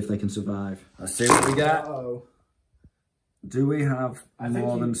 Let's see if they can survive. Let's see what we get. Uh-oh. Do we have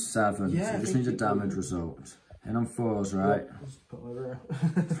more than 7? Yeah, so we just need a damage result. In on 4s, right? Yeah, just put my rear.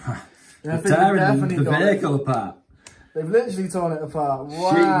 They're tearing the vehicle apart. They've literally torn it apart.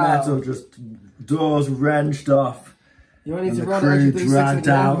 Wow. Sheet metal, just doors wrenched off. You only need and to the run crew it, dragged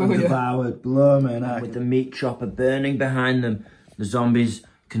out and devoured. Blooming heck. With the meat chopper burning behind them, the zombies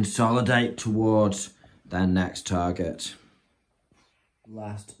consolidate towards their next target.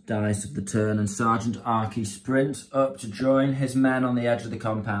 Last dice of the turn, and Sergeant Archie sprints up to join his men on the edge of the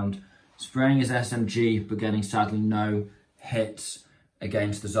compound, spraying his SMG, but getting sadly no hits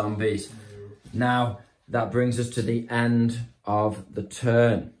against the zombies. Now, that brings us to the end of the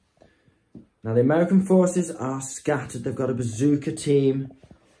turn. Now, the American forces are scattered. They've got a bazooka team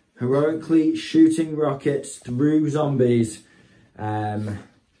heroically shooting rockets through zombies to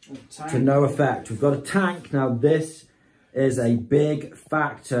no effect. We've got a tank. Now, this is a big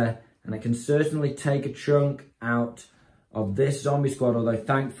factor, and it can certainly take a chunk out of this zombie squad, although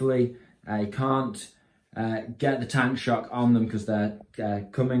thankfully you can't get the tank shock on them because they're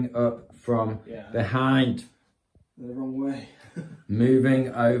coming up from behind. The wrong way. Moving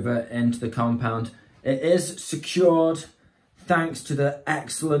over into the compound. It is secured thanks to the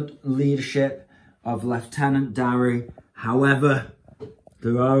excellent leadership of Lieutenant Daru. However,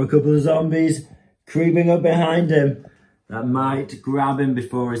 there are a couple of zombies creeping up behind him that might grab him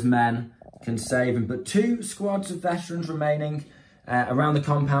before his men can save him. But 2 squads of veterans remaining around the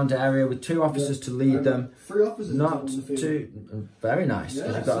compound area with 2 officers to lead them. 3 officers. Not 2. Very nice.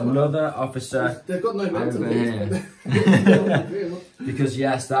 Because we've got another officer. They've got no mental here. Because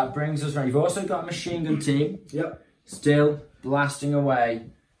yes, that brings us around. You've also got a machine gun team. Yep. Still blasting away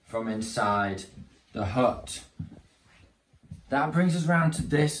from inside the hut. That brings us round to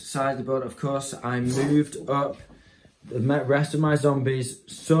this side of the board. Of course, I moved up the rest of my zombies,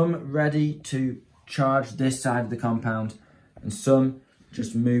 some ready to charge this side of the compound, and some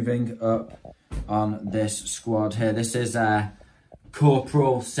just moving up on this squad here. This is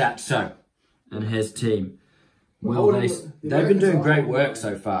Corporal Setso and his team. They've been doing great work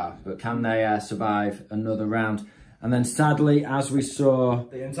so far, but can they survive another round? And then sadly, as we saw,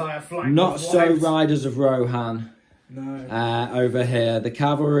 the entire flank not so Riders of Rohan over here. The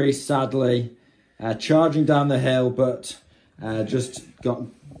cavalry sadly charging down the hill, but just got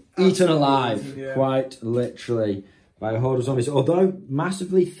eaten alive, yeah. quite literally, by a horde of zombies. Although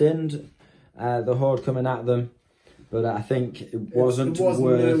massively thinned, the horde coming at them, but I think it wasn't worth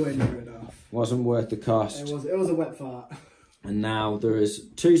the cost. It was a wet fart. And now there is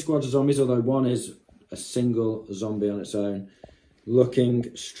 2 squads of zombies, although one is a single zombie on its own,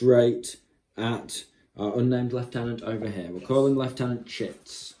 looking straight at our unnamed lieutenant over here. We'll call him Lieutenant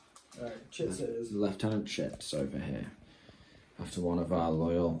Chits. Alright, Chits it is. Lieutenant Chits over here, after one of our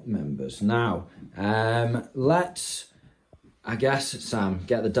loyal members. Now, let's, I guess, Sam,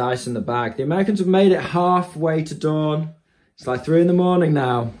 get the dice in the bag. The Americans have made it halfway to dawn. It's like 3 in the morning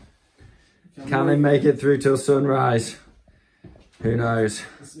now. Can they make it through till sunrise? Who knows?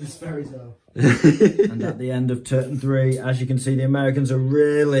 It's very tough. And at the end of turn 3, as you can see, the Americans are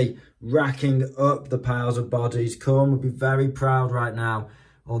really racking up the piles of bodies. Corn would be very proud right now.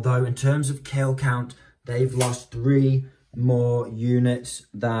 Although in terms of kill count, they've lost 3 more units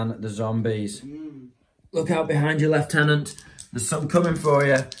than the zombies. Look out behind you, Lieutenant. There's some coming for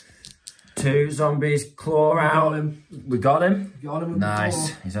you. 2 zombies claw out. We got him? Got him.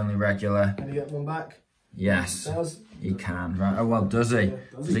 Nice. He's only regular. Can you get one back? Yes. He can. Right. Oh, well, does he? Yeah,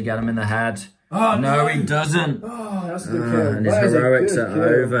 does he get him in the head? Oh, no, he doesn't. Oh, that's a good kill. And his heroics are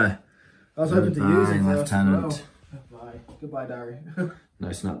over. I was hoping to use it. Lieutenant. Bye. Goodbye, Derry.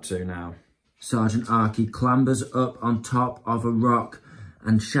 No snap 2 now. Sergeant Archie clambers up on top of a rock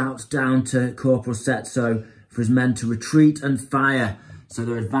and shouts down to Corporal Setso for his men to retreat and fire. So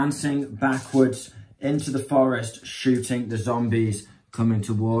they're advancing backwards into the forest, shooting the zombies coming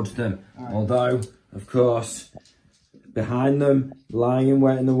towards them. Right. Although, of course, behind them, lying in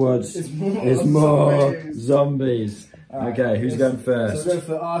wait in the woods, is more zombies. Right, okay, who's going first? So we're going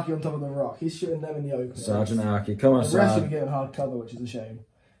for Archie on top of the rock. He's shooting them in the open. Sergeant Archie, come on, Sergeant. The rest of them getting hard cover, which is a shame.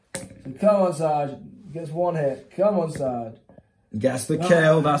 So come on, Sergeant. Gets 1 hit. Come on, Sergeant. Gets the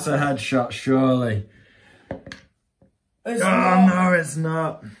kill. That's a headshot, surely. It's not. No, it's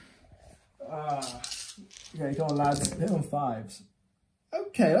not. Okay, come on, lads. Hit on 5s.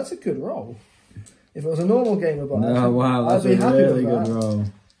 Okay, that's a good roll. If it was a normal game of Bible, no, wow, that's a really good roll.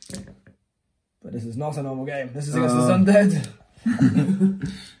 But this is not a normal game. This is against the undead.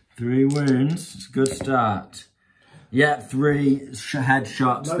 3 wounds. It's a good start. Yeah, 3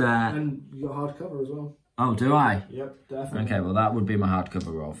 headshots there. And you got hard cover as well. Oh, do I? Yep, definitely. Okay, well that would be my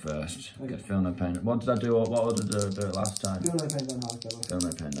hardcover roll first. Okay. Get feel no pain. What did I do? What did I do it last time? Feel no pain, then hardcover. Feel no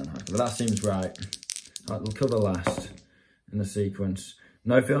pain, then hardcover. That seems right. Right, we'll cover last in the sequence.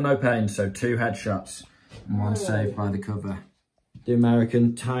 No feel no pain, so 2 headshots and 1 saved by the cover. The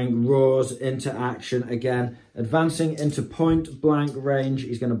American tank roars into action again, advancing into point blank range.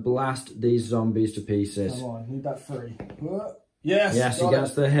 He's going to blast these zombies to pieces. Come on, need that 3. Yes! Yes, he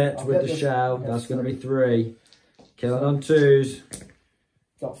gets the hit with the shell. That's going to be 3. Killing on 2s.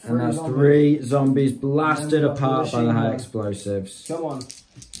 Got 3 and that's zombies. 3 zombies blasted apart by the high explosives. Come on.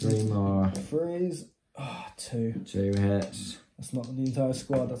 3 more. 3s. Oh, 2. 2 hits. That's not the entire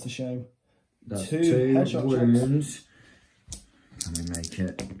squad, that's a shame. That's 2 headshot wounds. Can we make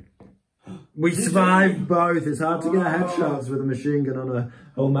it? We survived both. It's hard to get headshots with a machine gun on a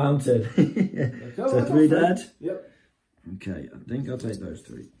whole mounted. So 3 dead? Yep. Okay, I think I'll take those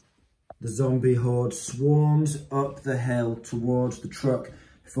 3. The zombie horde swarms up the hill towards the truck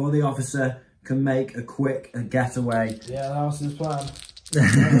before the officer can make a quick getaway. Yeah, that was his plan.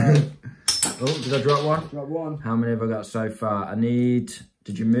 Oh, did I drop 1? Drop 1. How many have I got so far? I need...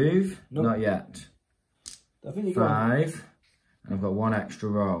 Did you move? Nope. Not yet. I think you 5. And I've got 1 extra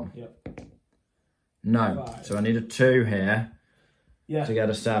roll. Yep. No. 5. So I need a 2 here. Yeah. To get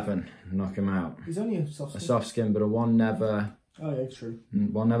a 7. Knock him out. He's only a soft skin. A soft skin, but a 1 never... Oh, yeah, true.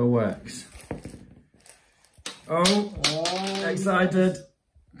 1 never works. Oh! Excited.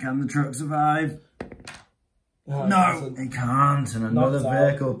 Can the truck survive? No, he can't. And another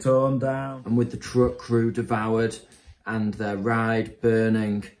vehicle torn down. And with the truck crew devoured and their ride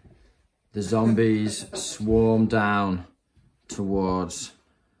burning, the zombies swarm down towards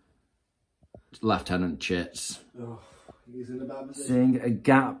Lieutenant Chits. Oh, he's in a bad position. Seeing a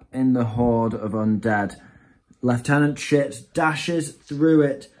gap in the horde of undead, Lieutenant Chits dashes through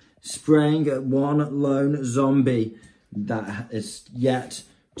it, spraying at 1 lone zombie that is yet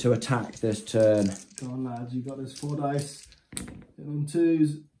to attack this turn. Go on, lads, you got this. 4 dice. Hit on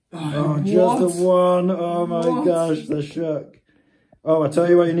 2s. Oh, just the 1. Oh my gosh, they're shook. Oh, I tell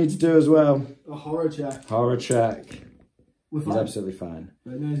you what you need to do as well. A horror check. Horror check. We're He's fine. absolutely fine.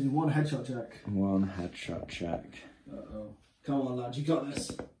 But no, he's 1 headshot check. 1 headshot check. Uh-oh. Come on, lads, you got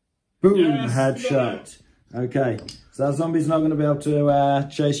this. Boom, yes, headshot. Okay, so that zombie's not going to be able to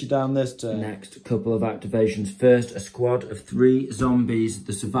chase you down this turn. Next couple of activations. First, a squad of 3 zombies,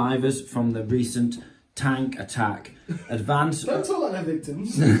 the survivors from the recent tank attack. Advance. Don't talk like they're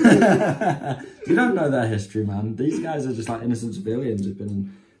victims. You don't know their history, man. These guys are just like innocent civilians who've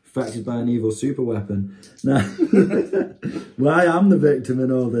been infected by an evil super weapon. Now, well, I am the victim in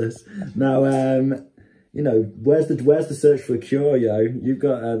all this. Now, you know, where's the search for a cure, yo? You've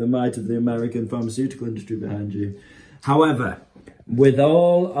got the might of the American pharmaceutical industry behind you. However, with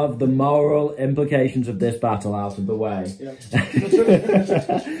all of the moral implications of this battle out of the way,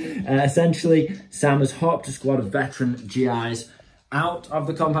 essentially, Sam has hopped a squad of veteran GIs out of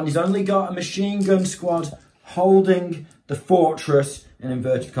the compound. He's only got a machine gun squad holding the fortress, in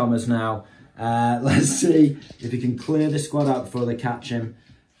inverted commas now. Let's see if he can clear this squad out before they catch him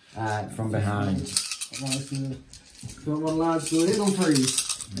from behind. Come on, lads, do it on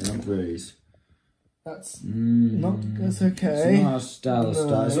freeze. On freeze. That's that's okay. It's not a stellar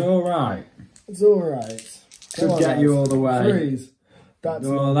start. It's alright. It's alright. Should get you all the way. Freeze. That's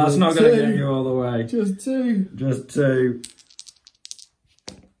not going to get you all the way. Just 2. Just 2.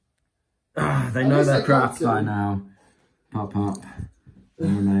 They know their craft by now. Pop, pop.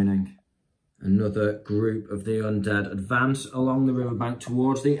 And remaining. Another group of the undead advance along the riverbank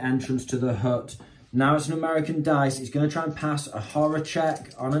towards the entrance to the hut. Now it's an American dice. He's going to try and pass a horror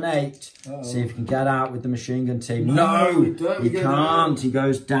check on an 8. See if he can get out with the machine gun team. No, he can't. He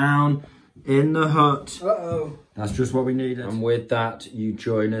goes down in the hut. That's just what we needed. And with that, you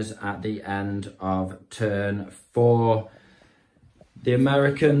join us at the end of turn 4. The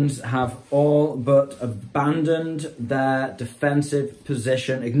Americans have all but abandoned their defensive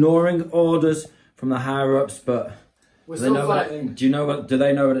position, ignoring orders from the higher-ups, but we're still fighting. Do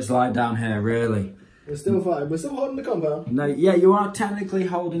they know what it's like down here, really? We're still fighting. We're still holding the compound. No, yeah, you are technically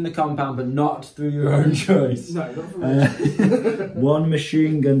holding the compound, but not through your own choice. No, not from me. One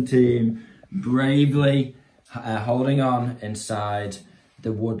machine gun team bravely holding on inside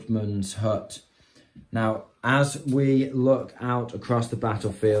the woodman's hut. Now, as we look out across the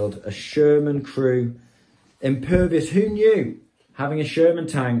battlefield, a Sherman crew, impervious. Who knew having a Sherman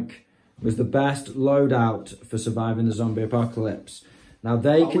tank was the best loadout for surviving the zombie apocalypse? Now,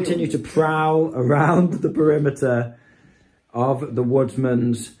 they continue to prowl around the perimeter of the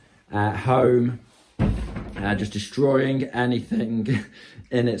woodsman's home, just destroying anything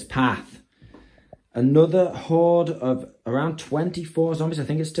in its path. Another horde of around 24 zombies, I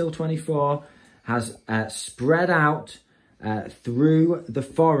think it's still 24, has spread out through the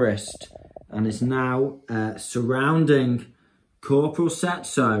forest and is now surrounding Corporal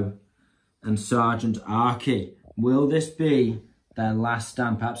Setso and Sergeant Archie. Will this be their last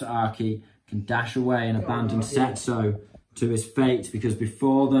stand? Perhaps Archie can dash away and abandon Setso to his fate, because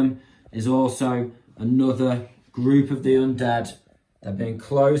before them is also another group of the undead. They're being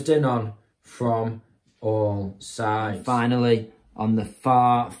closed in on from all sides. Finally, on the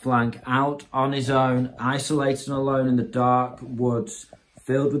far flank, out on his own, isolated and alone in the dark woods,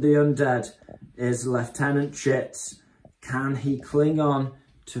 filled with the undead, is Lieutenant Chitz. Can he cling on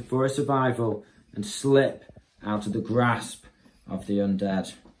for his survival and slip out of the grasp of the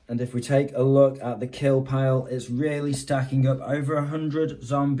undead? And if we take a look at the kill pile, it's really stacking up. Over 100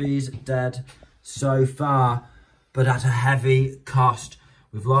 zombies dead so far, but at a heavy cost.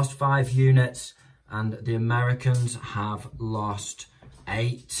 We've lost 5 units and the Americans have lost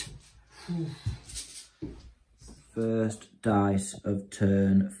 8. First dice of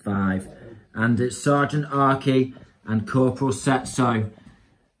turn 5. And it's Sergeant Archie and Corporal Setso.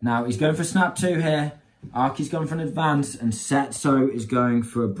 Now, he's going for snap 2 here. Archie's going for an advance, and Setso is going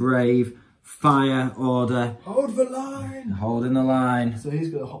for a brave fire order. Hold the line! Holding the line. So he's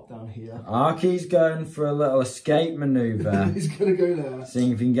going to hop down here. Archie's going for a little escape manoeuvre. He's going to go there.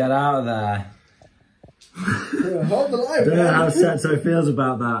 Seeing if he can get out of there. Yeah, hold the line, I don't know how Setso feels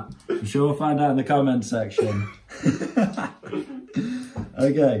about that. I'm sure we'll find out in the comments section.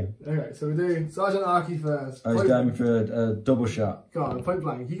 Okay. Okay, so we're doing Sergeant Archie first. Oh, he's going for a double shot. Go on, point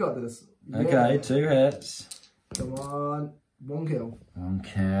blank. You got this. Yeah. Okay, 2 hits. Come on. 1 kill. 1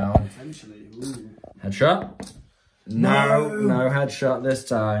 kill. Potentially. Ooh. Headshot? No headshot this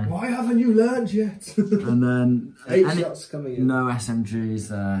time. Why haven't you learned yet? And then 8 shots coming in. No SMGs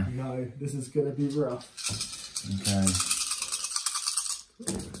there. No, this is going to be rough. Okay.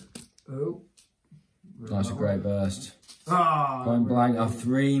 Oh. That's a great burst. Ah. Point blank. Oh,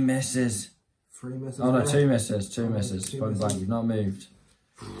 3 misses. 3 misses. Oh no, 2 misses. 2 misses. Point blank. You've not moved.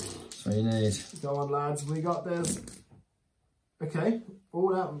 That's what you need. Go on, lads. We got this. Okay.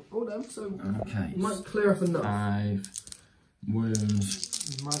 All down. So okay. might clear up enough. 5 wounds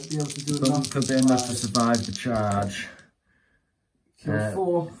You might be able to do But enough. could be enough to survive the charge. Kill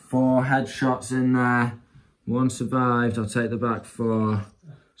 4. 4 headshots in there. 1 survived. I'll take the back 4.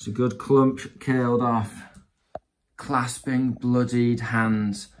 It's a good clump killed off. Clasping bloodied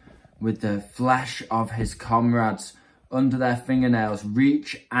hands with the flesh of his comrades under their fingernails,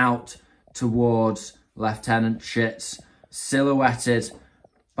 reach out towards Lieutenant Chitz, silhouetted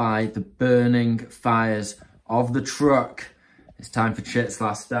by the burning fires of the truck. It's time for Chit's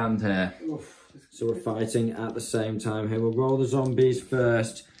last stand here. So we're fighting at the same time here. We'll roll the zombies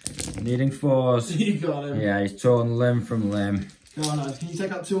first. Needing 4s. You got him. Yeah, he's torn limb from limb. Go on, lad. Can you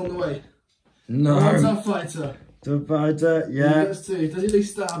take out 2 on the way? No. One's our fighter. The fighter, yeah. He gets 2. Does he at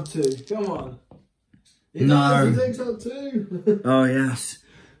least stab 2? Come on. He No. does. He takes out 2. Oh, yes.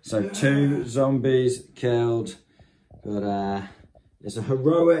 So 2 zombies killed. But it's a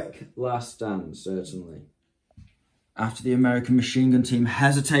heroic last stand, certainly. After the American machine gun team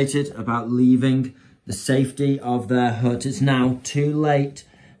hesitated about leaving the safety of their hut, it's now too late,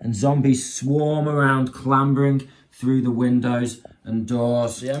 and zombies swarm around, clambering through the windows and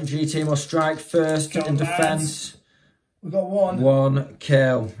doors. The MG team will strike first in defence. We've got 1. 1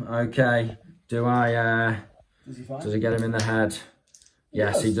 kill. Okay. Does he fight? Does he get him in the head?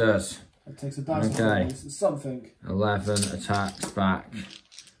 Yes, he does. It takes a dice. Okay. It's something. 11 attacks back.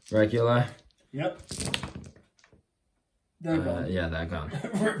 Regular. Yep. They're gone. Yeah, they're gone.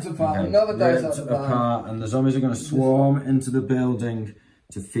 Ripped apart. Okay. Another dice Ripped out the bag. apart, and the zombies are going to swarm into the building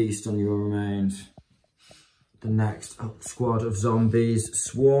to feast on your remains. The next squad of zombies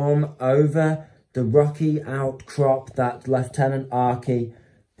swarm over the rocky outcrop that Lieutenant Archie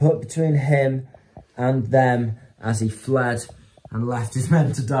put between him and them as he fled and left his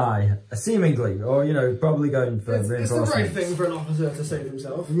men to die, seemingly, or, you know, probably going for reinforcements. It's the right thing for an officer to save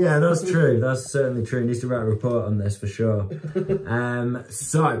himself. Yeah, that's true. That's certainly true. He needs to write a report on this for sure.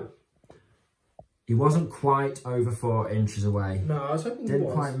 So, he wasn't quite over 4 inches away. No, I was hoping he Didn't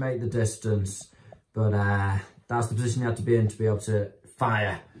was. quite make the distance, but that's the position he had to be in to be able to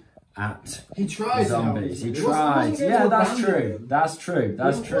fire at He tried. zombies. He It tried. wasn't Yeah, to that's abandon true. him. That's true.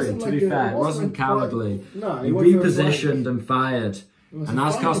 That's It true. wasn't To like be a- fair, it it wasn't wasn't cowardly. like- no, He it wasn't repositioned and fired. And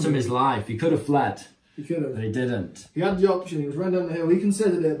that's cost him his life. He could have fled, He could but have. he didn't. He had the option. He was running down the hill. He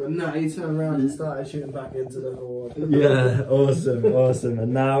considered it, but no, he turned around and started shooting back into the horde. Yeah, awesome, awesome.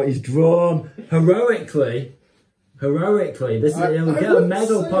 And now he's drawn heroically. This he'll get a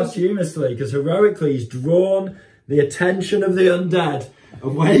medal posthumously because heroically he's drawn the attention of the undead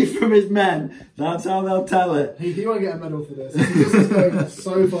away from his men. That's how they'll tell it. He won't get a medal for this. This is going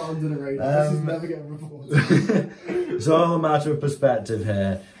so far under the radar. This is never getting reported. It's all a matter of perspective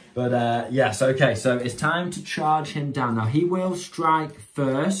here. But yes, okay, so it's time to charge him down. Now, he will strike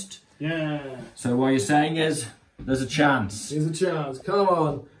first. Yeah. So what you're saying is, there's a chance. Here's a chance. Come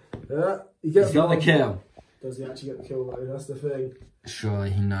on. He gets He's got the one. kill. Does he actually get the kill though? That's the thing. Surely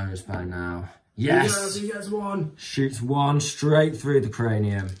he knows by now. Yes! He gets 1. Shoots 1 straight through the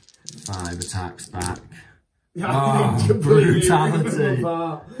cranium. 5 attacks back. Yeah, Oh, completely brutality. ripped him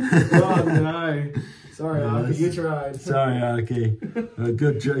apart. Oh no. Sorry, Archie, you tried. Sorry, Archie.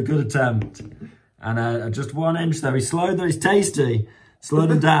 Good attempt. And just 1 inch though. He slowed them. He's tasty. Slowed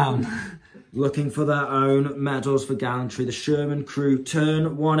them down. Looking for their own medals for gallantry. The Sherman crew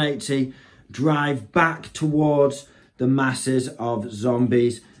turn 180, drive back towards the masses of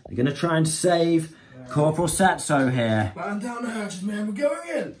zombies. They're going to try and save Corporal Setso here. Man down the hatches, man. We're going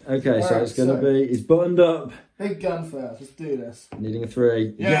in. Okay, so it's going to be... He's buttoned up. Big gun first. Let's do this. Needing a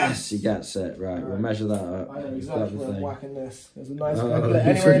 3. Yes. Yes, he gets it. Right, we'll measure that up. I know It's exactly where I'm everything. whacking this. There's a nice Oh, angle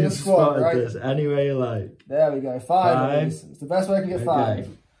anywhere in the squad, spotted right? this. Anywhere you like. There we go. 5 of these. It's the best way I can get 5. Okay.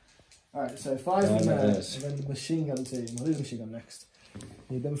 Alright, so 5 from Five there. it And is. then the machine gun team. I'll do the machine gun next.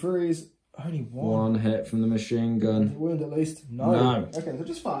 Need them 3s. Only 1. 1 hit from the machine gun. Wound at least? No. No. Okay, so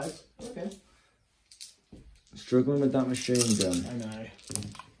just 5. Okay. Struggling with that machine gun. I know.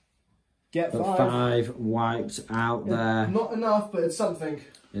 Get But 5 wiped out there. Not enough, but it's something.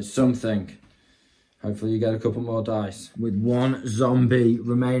 It's something. Hopefully you get a couple more dice. With 1 zombie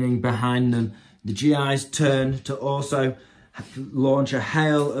remaining behind them, the GIs turn to also launch a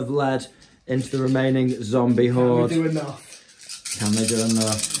hail of lead into the remaining zombie horde. Can we do enough? Can they do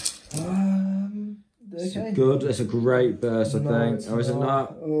enough? It's Okay. good. It's a great burst, I No, think. it's Or is it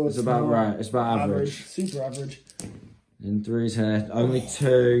not? Oh, It's about not. right. It's about average. Super average. In 3's here. Only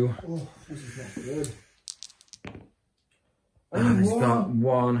 2. Oh, this is not good. He's got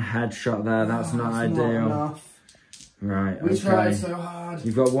 1 headshot there. That's not That's ideal. enough. Right, We okay. tried so hard.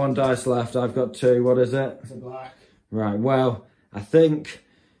 You've got 1 dice left. I've got 2. What is it? It's a black. Right, well, I think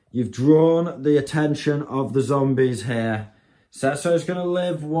you've drawn the attention of the zombies here. Setso's going to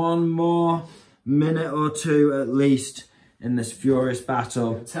live one more minute or two at least in this furious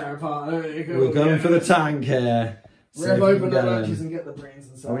battle. Tear apart. We're going for the tank here. Rev open the latches and get the brains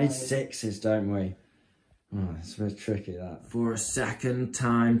inside. Oh, we need 6s, don't we? Oh, it's a bit tricky, that. For a second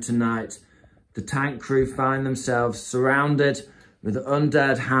time tonight, the tank crew find themselves surrounded with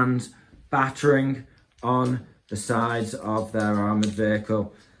undead hands battering on the sides of their armoured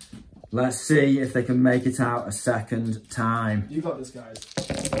vehicle. Let's see if they can make it out a second time. You got this, guys.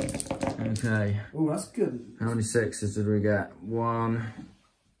 Okay. Oh, that's good. How many 6s did we get? 1,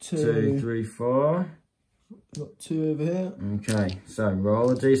 2, 3, 4. Got 2 over here. Okay, so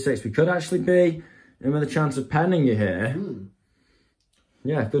roll a d6. We could actually be in with a chance of penning you here.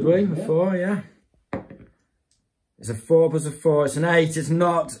 Yeah, could we? A 4, yeah. It's a 4 plus a 4. It's an 8. It's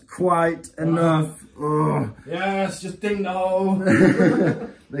not quite enough. Oh. Yes, just ding the hole.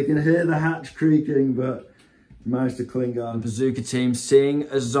 They can hear the hatch creaking, but managed to cling on. The bazooka team, seeing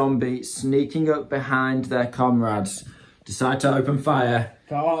a zombie sneaking up behind their comrades, decide to open fire.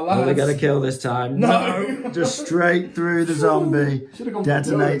 Come on, lads. Are they going to kill this time? No! Just straight through the zombie.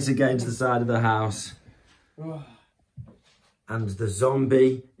 Detonates against the side of the house. And the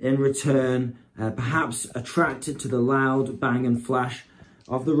zombie, in return, perhaps attracted to the loud bang and flash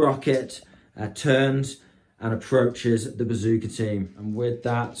of the rocket, turns and approaches the bazooka team. And with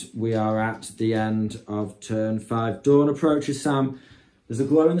that, we are at the end of turn 5. Dawn approaches Sam. There's a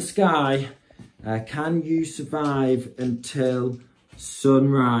glow in the sky. Can you survive until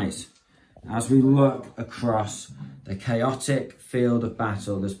sunrise? As we look across the chaotic field of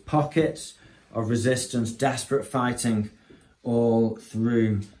battle, there's pockets of resistance, desperate fighting all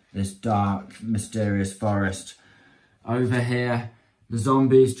through this dark, mysterious forest. Over here, the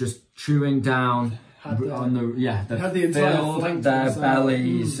zombies just chewing down on they filled their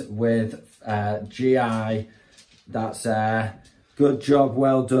bellies with GI. That's good job,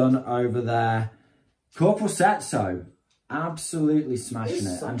 well done over there. Corporal Setso, absolutely smashing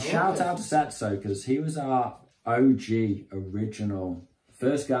it. And shout out to Setso, because he was our OG original,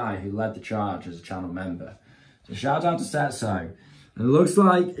 first guy who led the charge as a channel member. So shout out to Setso. And it looks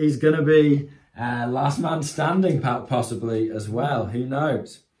like he's going to be last man standing possibly as well. Who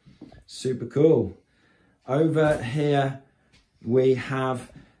knows? Super cool. Over here we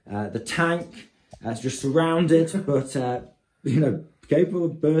have the tank. It's just surrounded, but capable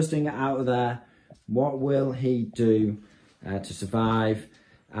of bursting out of there. What will he do to survive?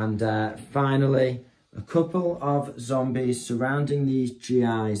 And finally, a couple of zombies surrounding these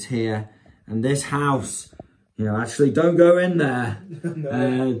GIs here. And this house, actually don't go in there.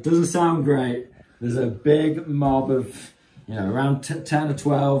 No. It doesn't sound great. There's a big mob of, around 10 or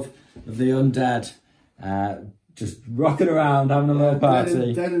 12 of the undead just rocking around, having a little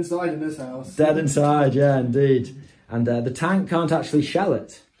party. Dead inside in this house. Dead inside, yeah, indeed. And the tank can't actually shell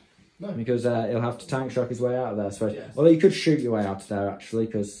it. No. Because he'll have to tank shock his way out of there. So, yes. Well, you could shoot your way out of there, actually,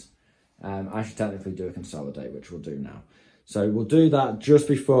 because I should technically do a consolidate, which we'll do now. So we'll do that just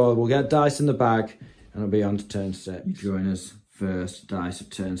before. We'll get dice in the bag, and it'll be on to turn 6. You join us first dice of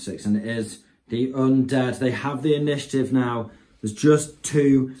turn 6, and it is the undead. They have the initiative now. There's just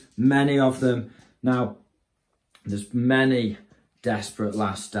too many of them. Now, there's many desperate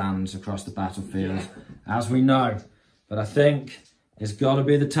last stands across the battlefield, as we know. But I think it's got to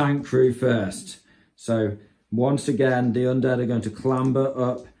be the tank crew first. So, once again, the undead are going to clamber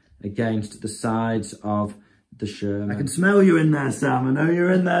up against the sides of the Sherman. I can smell you in there, Sam. I know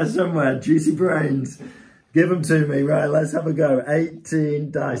you're in there somewhere. Juicy brains. Give them to me. Right, let's have a go.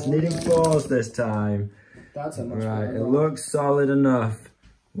 18 dice. Needing 4s this time. That's a much right, it looks solid enough.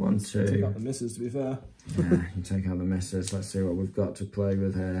 1, 2. Take out the misses, to be fair. Yeah, you take out the misses. Let's see what we've got to play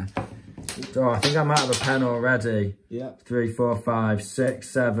with here. Oh, I think I might have a pen already. Yeah. 3, 4, 5, 6,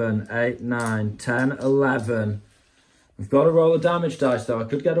 7, 8, 9, 10, 11. We've got to roll a damage dice, though. I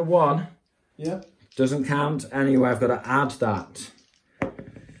could get a 1. Yeah. Doesn't count anyway. I've got to add that.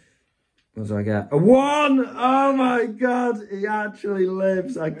 What do I get? A 1! Oh my God, he actually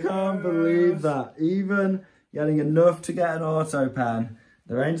lives. I can't believe that. Even getting enough to get an auto pen.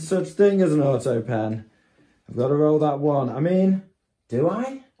 There ain't such thing as an auto pen. I've got to roll that 1. I mean, do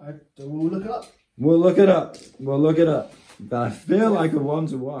I? We'll look it up. We'll look it up. We'll look it up. But I feel like a 1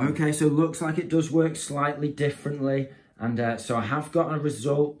 to 1. Okay, so it looks like it does work slightly differently. And so I have got a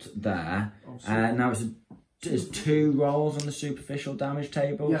result there. Now it's 2 rolls on the superficial damage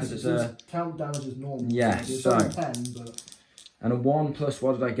table. Yes, it's count damage as normal. Yes, it's so. 10, but... And a 1 plus,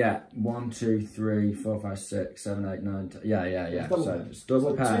 what did I get? 1, 2, 3, 4, 5, 6, 7, 8, 9, 10. Yeah. So it's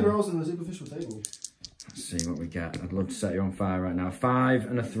double pen. 2 rolls on the superficial table. Let's see what we get. I'd love to set you on fire right now. 5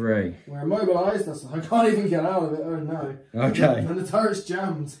 and a 3. We're immobilised. I can't even get out of it. Oh no. Okay. And the turret's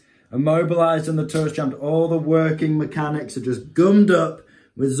jammed. Immobilised and the turret's jammed. All the working mechanics are just gummed up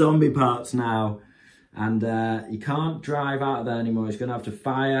with zombie parts now. And he can't drive out of there anymore. He's going to have to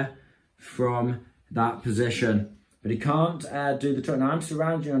fire from that position. But he can't do the turret. Now I'm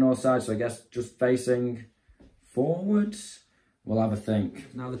surrounding you on all sides, so I guess just facing forwards. We'll have a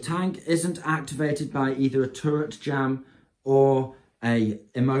think. Now the tank isn't activated by either a turret jam or a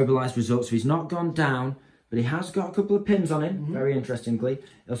immobilised result, so he's not gone down, but he has got a couple of pins on him, very interestingly.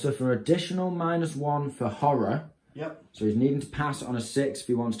 Also for additional -1 for horror. Yep. So he's needing to pass on a 6 if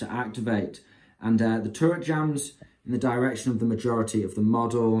he wants to activate. And the turret jams in the direction of the majority of the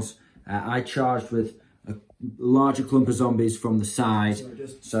models. I charged with a larger clump of zombies from the side.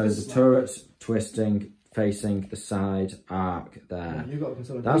 So the turret's twisting, facing the side arc there.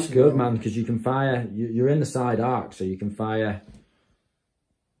 That's good, man, because you can fire, you're in the side arc, so you can fire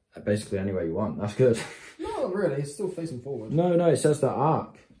basically anywhere you want. That's good. No, not really. It's still facing forward. No, it says the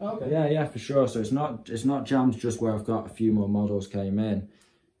arc. Oh, okay. Yeah, for sure. So it's not jammed just where I've got a few more models came in.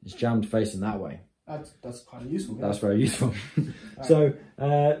 It's jammed facing that way. That's kind of useful. Yeah. That's very useful. So,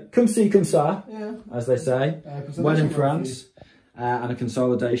 come see, come ça, as they say. When in France. And a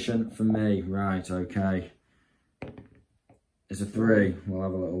consolidation from me. Right, okay. It's a 3. We'll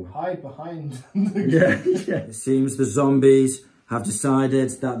have a little... Hide behind. yeah. It seems the zombies have decided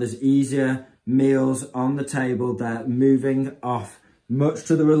that there's easier meals on the table. They're moving off, much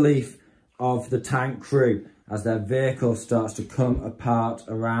to the relief of the tank crew, as their vehicle starts to come apart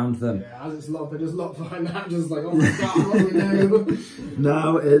around them. Yeah, as it's locked, they just locked behind that, just like, oh my god, what do we do?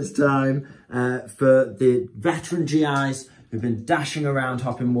 Now it's time for the veteran GIs who've been dashing around,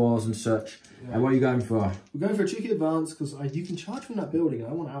 hopping walls and such. Yeah. What are you going for? We're going for a cheeky advance, because you can charge from that building, and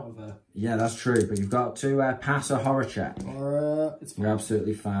I want out of there. Yeah, that's true, but you've got to pass a horror check. It's fine. You're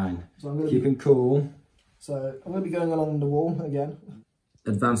absolutely fine. So I'm Keeping cool. So I'm going to be going along the wall again.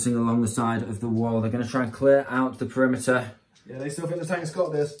 Advancing along the side of the wall. They're going to try and clear out the perimeter. Yeah, they still think the tank's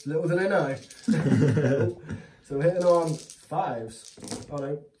got this. Little do they know. So we're hitting on 5s. Oh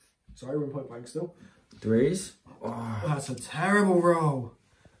no. Sorry, we're in point blank still. 3s. Oh, that's a terrible roll.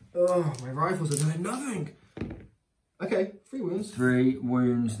 Oh, my rifles are doing nothing. Okay, 3 wounds. 3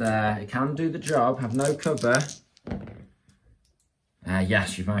 wounds there. It can do the job. Have no cover.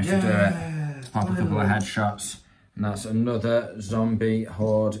 Yes, you've managed to do it. Pop a couple of headshots. And that's another zombie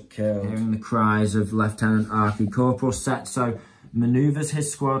horde kill. Hearing the cries of Lieutenant Arky, Corporal Setso manoeuvres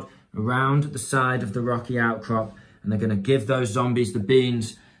his squad around the side of the rocky outcrop, and they're going to give those zombies the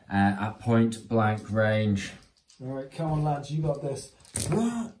beans at point blank range. All right, come on, lads, you got this.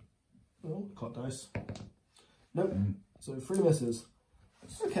 Oh, clock dice. Nope. So 3 misses.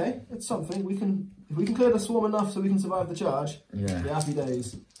 Okay, it's something. If we can clear the swarm enough so we can survive the charge. Yeah. Happy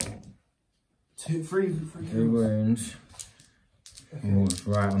days. 3 wounds. Okay. Oh, it's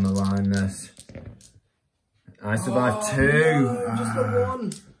right on the line, this. I survived 2. No, just the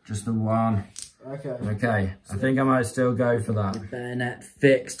 1. Just the 1. Okay. I think I might still go for that. Bayonet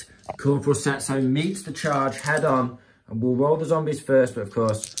fixed. Corporal Setso meets the charge head on. And we'll roll the zombies first, but of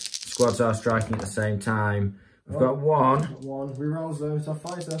course, squads are striking at the same time. We've got 1. 1. Rerolls though, tough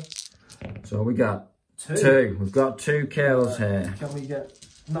fighter. So we got 2. We've got 2 kills here. Can we get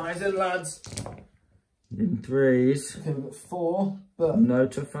knives in, lads? In 3s. Okay, we've got 4, but... No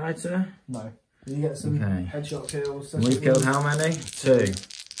tough fighter? No. You get some headshot kills. We've killed how many? 2.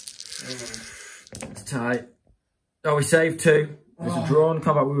 It's tight. Oh, we saved 2. It's a drawn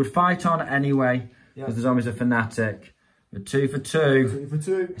combat. We would fight on anyway, because the zombies are fanatic. But 2 for 2. 2 for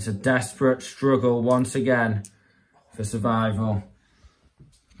 2. It's a desperate struggle once again for survival.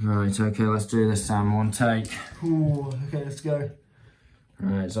 Right, okay, let's do this, Sam. 1 take. Ooh, okay, let's go.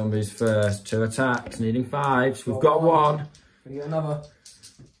 Right, zombies first. 2 attacks, needing 5s. We've got 1. Can we get another?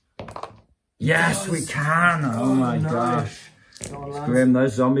 Yes, we can. Oh my gosh. It's grim,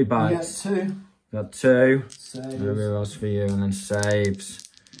 those zombie bites. We get 2. Got 2. Saves. No rerolls for you, and then saves.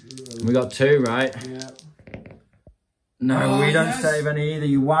 And we got 2, right? Yeah. No, we don't save any either.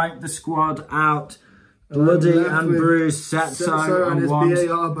 You wipe the squad out. Bloody and bruised. Setso and his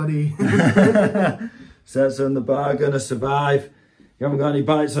BAR buddy. Setso and the bar gonna survive. You haven't got any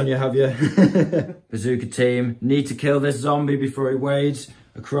bites on you, have you? Bazooka team need to kill this zombie before he wades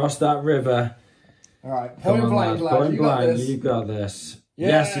across that river. All right, point blank, lad. Point blank, you got this.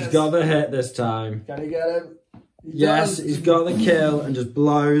 Yes, he's got the hit this time. Can he get him? Yes, he's got the kill and just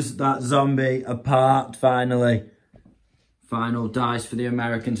blows that zombie apart finally. Final dice for the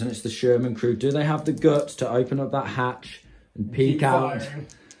Americans, and it's the Sherman crew. Do they have the guts to open up that hatch and peek out?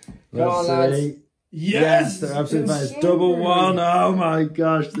 Come on, lads. Yes, they're absolutely fine. It's double one. Oh my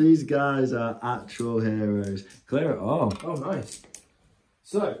gosh, these guys are actual heroes. Clear it all. Oh, nice.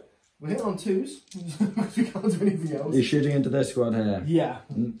 So, we're hitting on 2s, because we can't do anything else. You're shooting into this squad here? Yeah.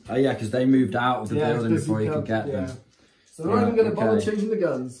 Oh yeah, because they moved out of the building before you could get them. So we're not even going to bother changing the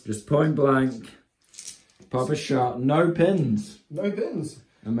guns. Just point blank, pop a shot, no pins. No pins.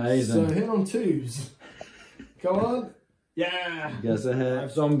 Amazing. So hitting on 2s. Come on. Yeah. Gets a hit.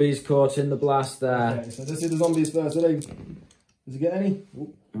 5 zombies caught in the blast there. Okay, so let's see the zombies first. Does he get any?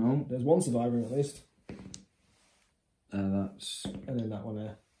 Oh, there's one survivor at least. That's... And then that one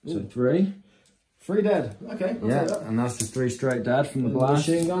there. So 3? 3 dead. Okay, I'll yeah, take that. and that's just 3 straight dead from the blast.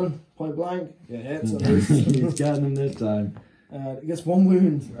 Machine gun, point blank. Yeah, hits. He's getting them this time. He gets 1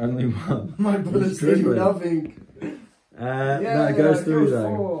 wound. Only 1. My bullets do nothing. No, it goes through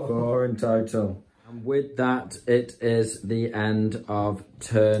though. 4 in total. And with that, it is the end of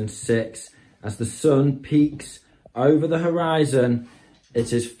turn 6. As the sun peaks over the horizon,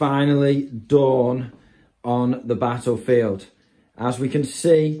 it is finally dawn on the battlefield. As we can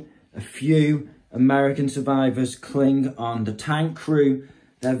see, a few American survivors cling on. The tank crew,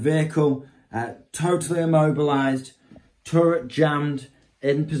 their vehicle totally immobilized, turret jammed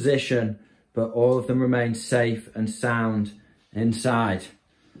in position, but all of them remain safe and sound inside.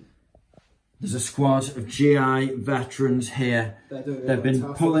 There's a squad of GI veterans here. They've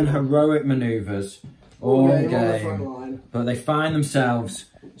been pulling heroic manoeuvres all game, but they find themselves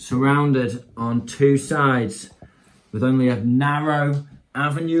surrounded on 2 sides with only a narrow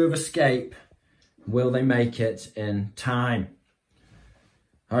avenue of escape. Will they make it in time?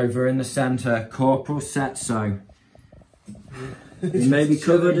 Over in the centre, Corporal Setso. He may be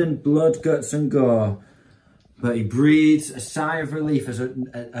covered in blood, guts and gore, but he breathes a sigh of relief as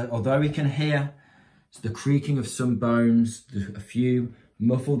although he can hear the creaking of some bones, a few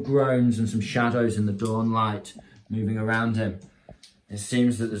muffled groans and some shadows in the dawn light moving around him. It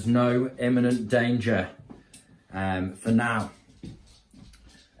seems that there's no imminent danger for now.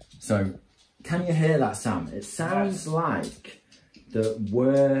 So, can you hear that, Sam? It sounds like the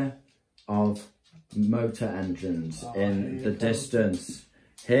whir of motor engines in the distance.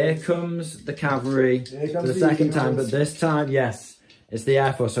 Here comes the cavalry for the second time, but this time, yes, it's the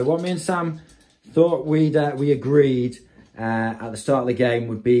Air Force. So what me and Sam thought we agreed at the start of the game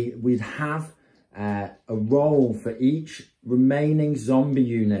would be we'd have a role for each remaining zombie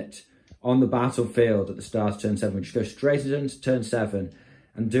unit on the battlefield at the start of turn 7. We just go straight into turn 7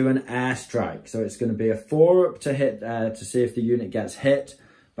 and do an airstrike. So it's going to be a 4-up to hit to see if the unit gets hit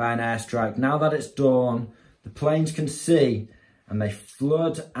by an airstrike. Now that it's dawn, the planes can see and they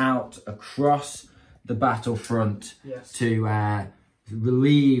flood out across the battlefront to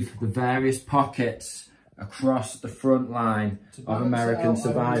relieve the various pockets across the front line of American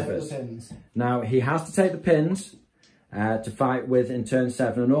survivors. Now, he has to take the pins to fight with in turn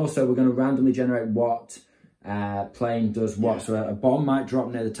 7, and also we're going to randomly generate what plane does what. So a bomb might drop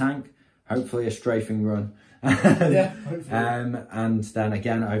near the tank, hopefully a strafing run. And then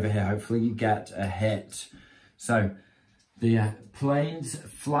again over here, hopefully you get a hit. So the planes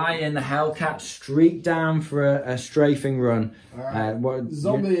fly in, the Hellcats streak down for a strafing run.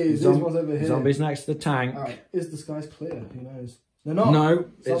 Zombies, these ones over here. Zombies next to the tank. Is the skies clear? Who knows? They're not. No,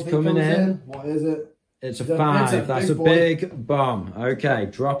 it's coming in. What is it? It's a 5. That's a big bomb. Okay,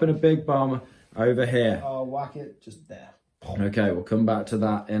 dropping a big bomb over here. Oh, whack it just there. Okay, we'll come back to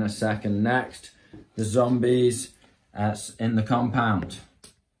that in a second. Next, the zombies in the compound.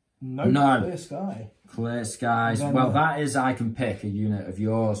 No. Clear sky. Clear skies. Well, that is, I can pick a unit of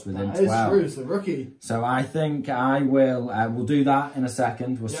yours within 12. That is true, it's a rookie. So I think I will, we'll do that in a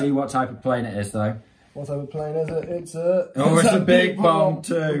second. We'll see what type of plane it is though. What type of plane is it? It's a big bomb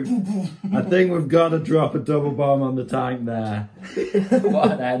too. I think we've got to drop a double bomb on the tank there.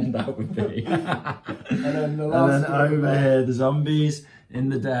 What an end that would be. and then over here, the zombies in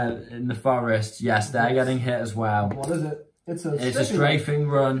the forest. Yes, they're getting hit as well. What is it? It's a strafing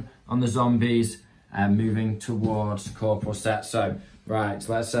run on the zombies, moving towards Corporal Setso. Right,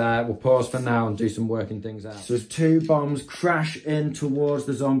 so let's we'll pause for now and do some working things out. So as 2 bombs crash in towards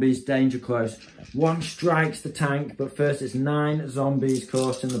the zombies, danger close. 1 strikes the tank, but first it's 9 zombies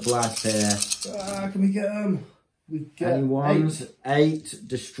caught in the blast here. Can we get them? We get Anyone's 8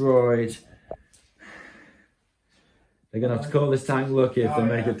 destroyed. They're gonna have to call this tank lucky if they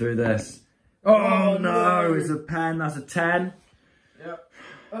make it through this. Oh no, it's a pen. That's a 10. Yep.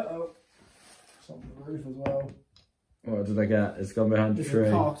 Uh-oh. It's on the roof as well. What did I get? It's gone behind the tree.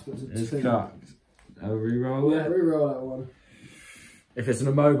 It's cocked. I'll re-roll it. Yeah, re-roll that one. If it's an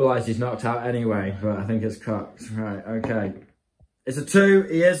immobilised, he's knocked out anyway, but I think it's cocked. Right, okay. It's a 2.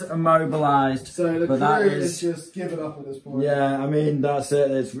 He is immobilised. So the crew is just given up at this point. Yeah, I mean, that's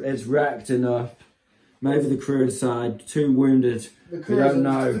it. It's wrecked enough. Maybe the crew decide 2 wounded. We don't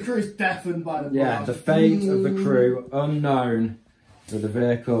know. The crew is deafened by the blast. Yeah, the fate of the crew unknown, with the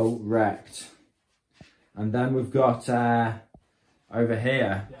vehicle wrecked. And then we've got over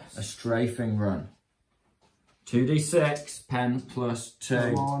here a strafing run. 2d6, pen plus 2.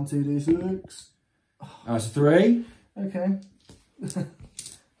 Come on, 2d6. That's 3. Okay.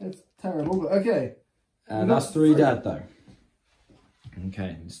 It's terrible, but okay. That's 3 dead though.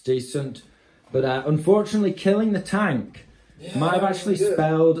 Okay, it's decent. But unfortunately, killing the tank might have actually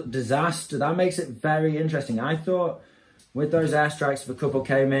spelled disaster. That makes it very interesting. I thought with those airstrikes, if a couple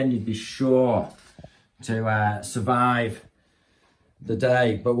came in, you'd be sure to survive the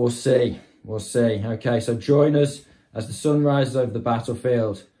day. But we'll see. We'll see. Okay, so join us as the sun rises over the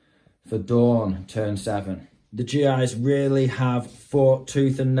battlefield for dawn, turn 7. The GIs really have fought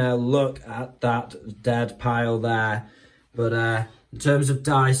tooth and nail. Look at that dead pile there. But in terms of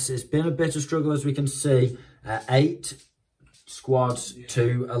dice, it's been a bit of struggle, as we can see. 8 squads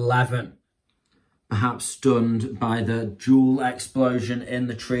to 11. Perhaps stunned by the dual explosion in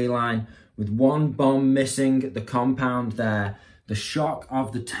the tree line, with 1 bomb missing the compound there. The shock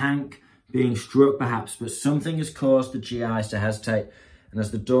of the tank being struck perhaps, but something has caused the GIs to hesitate. And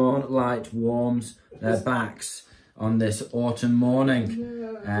as the dawn light warms their backs on this autumn morning,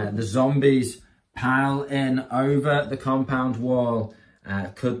 the zombies pile in over the compound wall.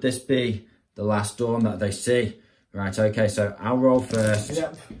 Could this be the last dawn that they see? Right, okay, so I'll roll first.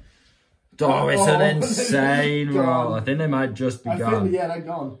 Yep. Oh, it's an insane roll. I think they might just be gone. Yeah, they're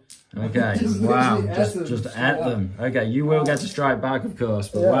gone. Okay, wow, just at them. Okay, you will get to strike back, of course,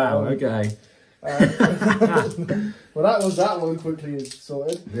 but wow, okay. Well, that one quickly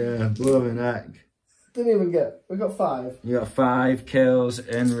sorted. Yeah, blooming heck. Didn't even get. We got 5. You got 5 kills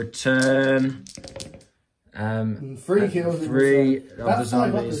in return. 3 kills. 3 of the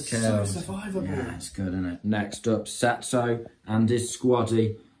zombies killed. So yeah, it's good, isn't it? Next up, Setso and his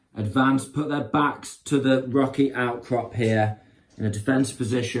squaddy advance, put their backs to the rocky outcrop here in a defensive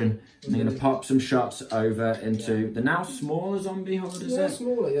position. And they're going to pop some shots over into the now smaller zombie horde, is it? Yeah,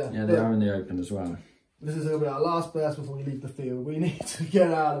 smaller, yeah. Yeah, they are in the open as well. This is going to be our last burst before we leave the field. We need to get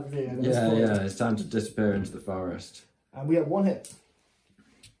out of here. Yeah, it's time to disappear into the forest. And we have 1 hit.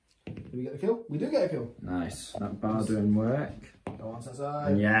 Did we get a kill? We do get a kill. Nice. That bar doing work. Go on, Sensei.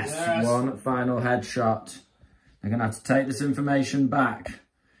 And yes, 1 final headshot. They're going to have to take this information back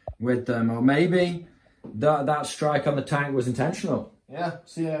with them. Or maybe that strike on the tank was intentional. Yeah,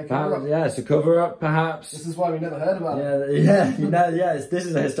 so yeah, cover up. Yeah, it's a cover up, perhaps. This is why we never heard about it. Yeah, this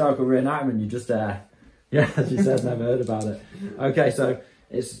is a historical reenactment. You just, as you said, never heard about it. Okay, so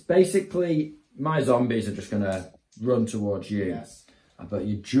it's basically my zombies are just going to run towards you. Yes. But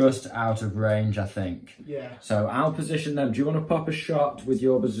you're just out of range, I think. Yeah. So I'll position them. Do you want to pop a shot with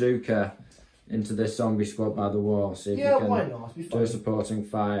your bazooka into this zombie squad by the wall? See if you can why not? do a supporting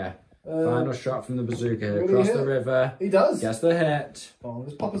fire. Final shot from the bazooka here across the river. He does. Gets the hit. Oh,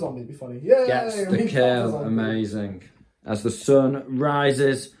 just pop a zombie, it'd be funny. Yeah. Gets the kill. Amazing. As the sun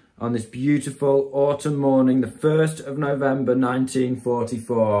rises on this beautiful autumn morning, the 1st of November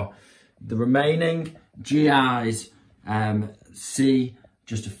 1944, the remaining GIs see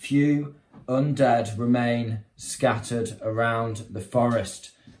just a few undead remain scattered around the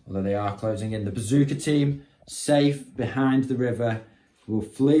forest, although they are closing in. The bazooka team, safe behind the river, will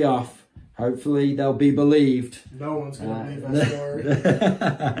flee off. Hopefully they'll be believed. No one's going to believe that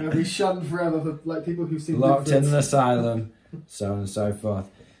story. They'll be shunned forever for like people who've seen locked in an asylum, so on and so forth.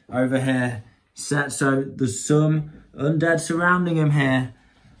 Over here, so there's some undead surrounding him here.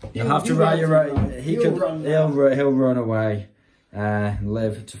 You'll have to ride your own. He'll run away.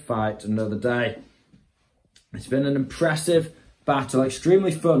 Live to fight another day. It's been an impressive battle,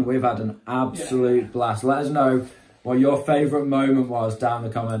 extremely fun. We've had an absolute blast. Let us know what your favourite moment was down in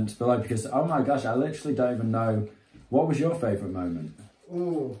the comments below, because oh my gosh, I literally don't even know. What was your favourite moment?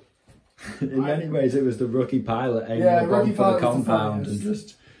 Ooh. In many ways, it was the rookie pilot aiming the bomb for the compound and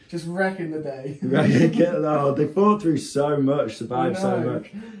just wrecking the day. They fought through so much, survived so much,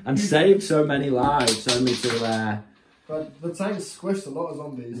 and saved so many lives, only to But the tank squished a lot of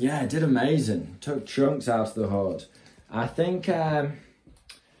zombies. Yeah, it did amazing. Took chunks out of the horde. I think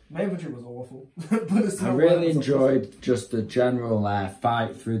my infantry was awful. But I really enjoyed just the general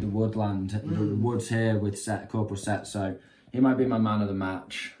fight through the woodland, the woods here with Corporal Set. So he might be my man of the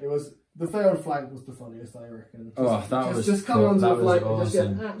match. It was the third flank was the funniest, I reckon. Just come onto the flank and awesome.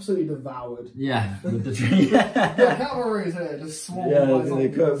 just get absolutely devoured. Yeah, with the the cavalry is here, just swarmed by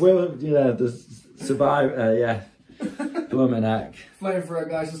zombies. the survive. Blooming heck. Flamethrower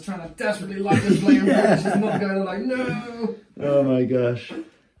guy's just trying to desperately light this flamethrower. She's not going like, no. Oh my gosh.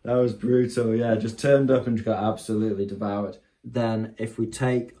 That was brutal. Yeah, just turned up and got absolutely devoured. Then if we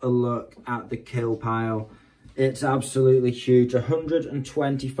take a look at the kill pile, it's absolutely huge.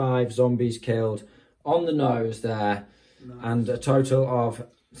 125 zombies killed on the nose there. Nice. And a total of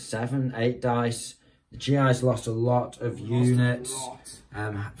 7-8 dice. The GIs lost a lot of units.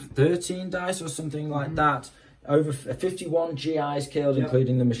 13 dice or something like that. Over 51 GIs killed,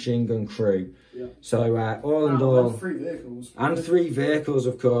 including the machine gun crew. So all in all, and 3 vehicles. And 3 vehicles,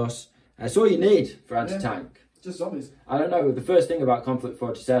 of course. That's all you need for anti-tank. Just zombies. I don't know the first thing about Conflict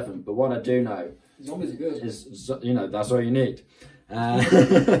 47, but what I do know zombies are good. Is, you know, that's all you need.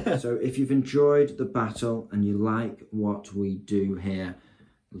 So if you've enjoyed the battle and you like what we do here,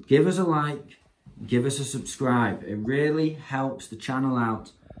 give us a like, give us a subscribe. It really helps the channel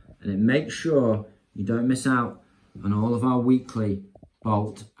out, and it makes sure you don't miss out on all of our weekly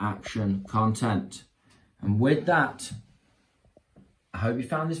bolt action content. And with that, I hope you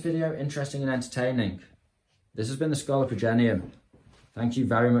found this video interesting and entertaining. This has been the Scholar Progenium. Thank you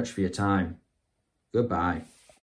very much for your time. Goodbye.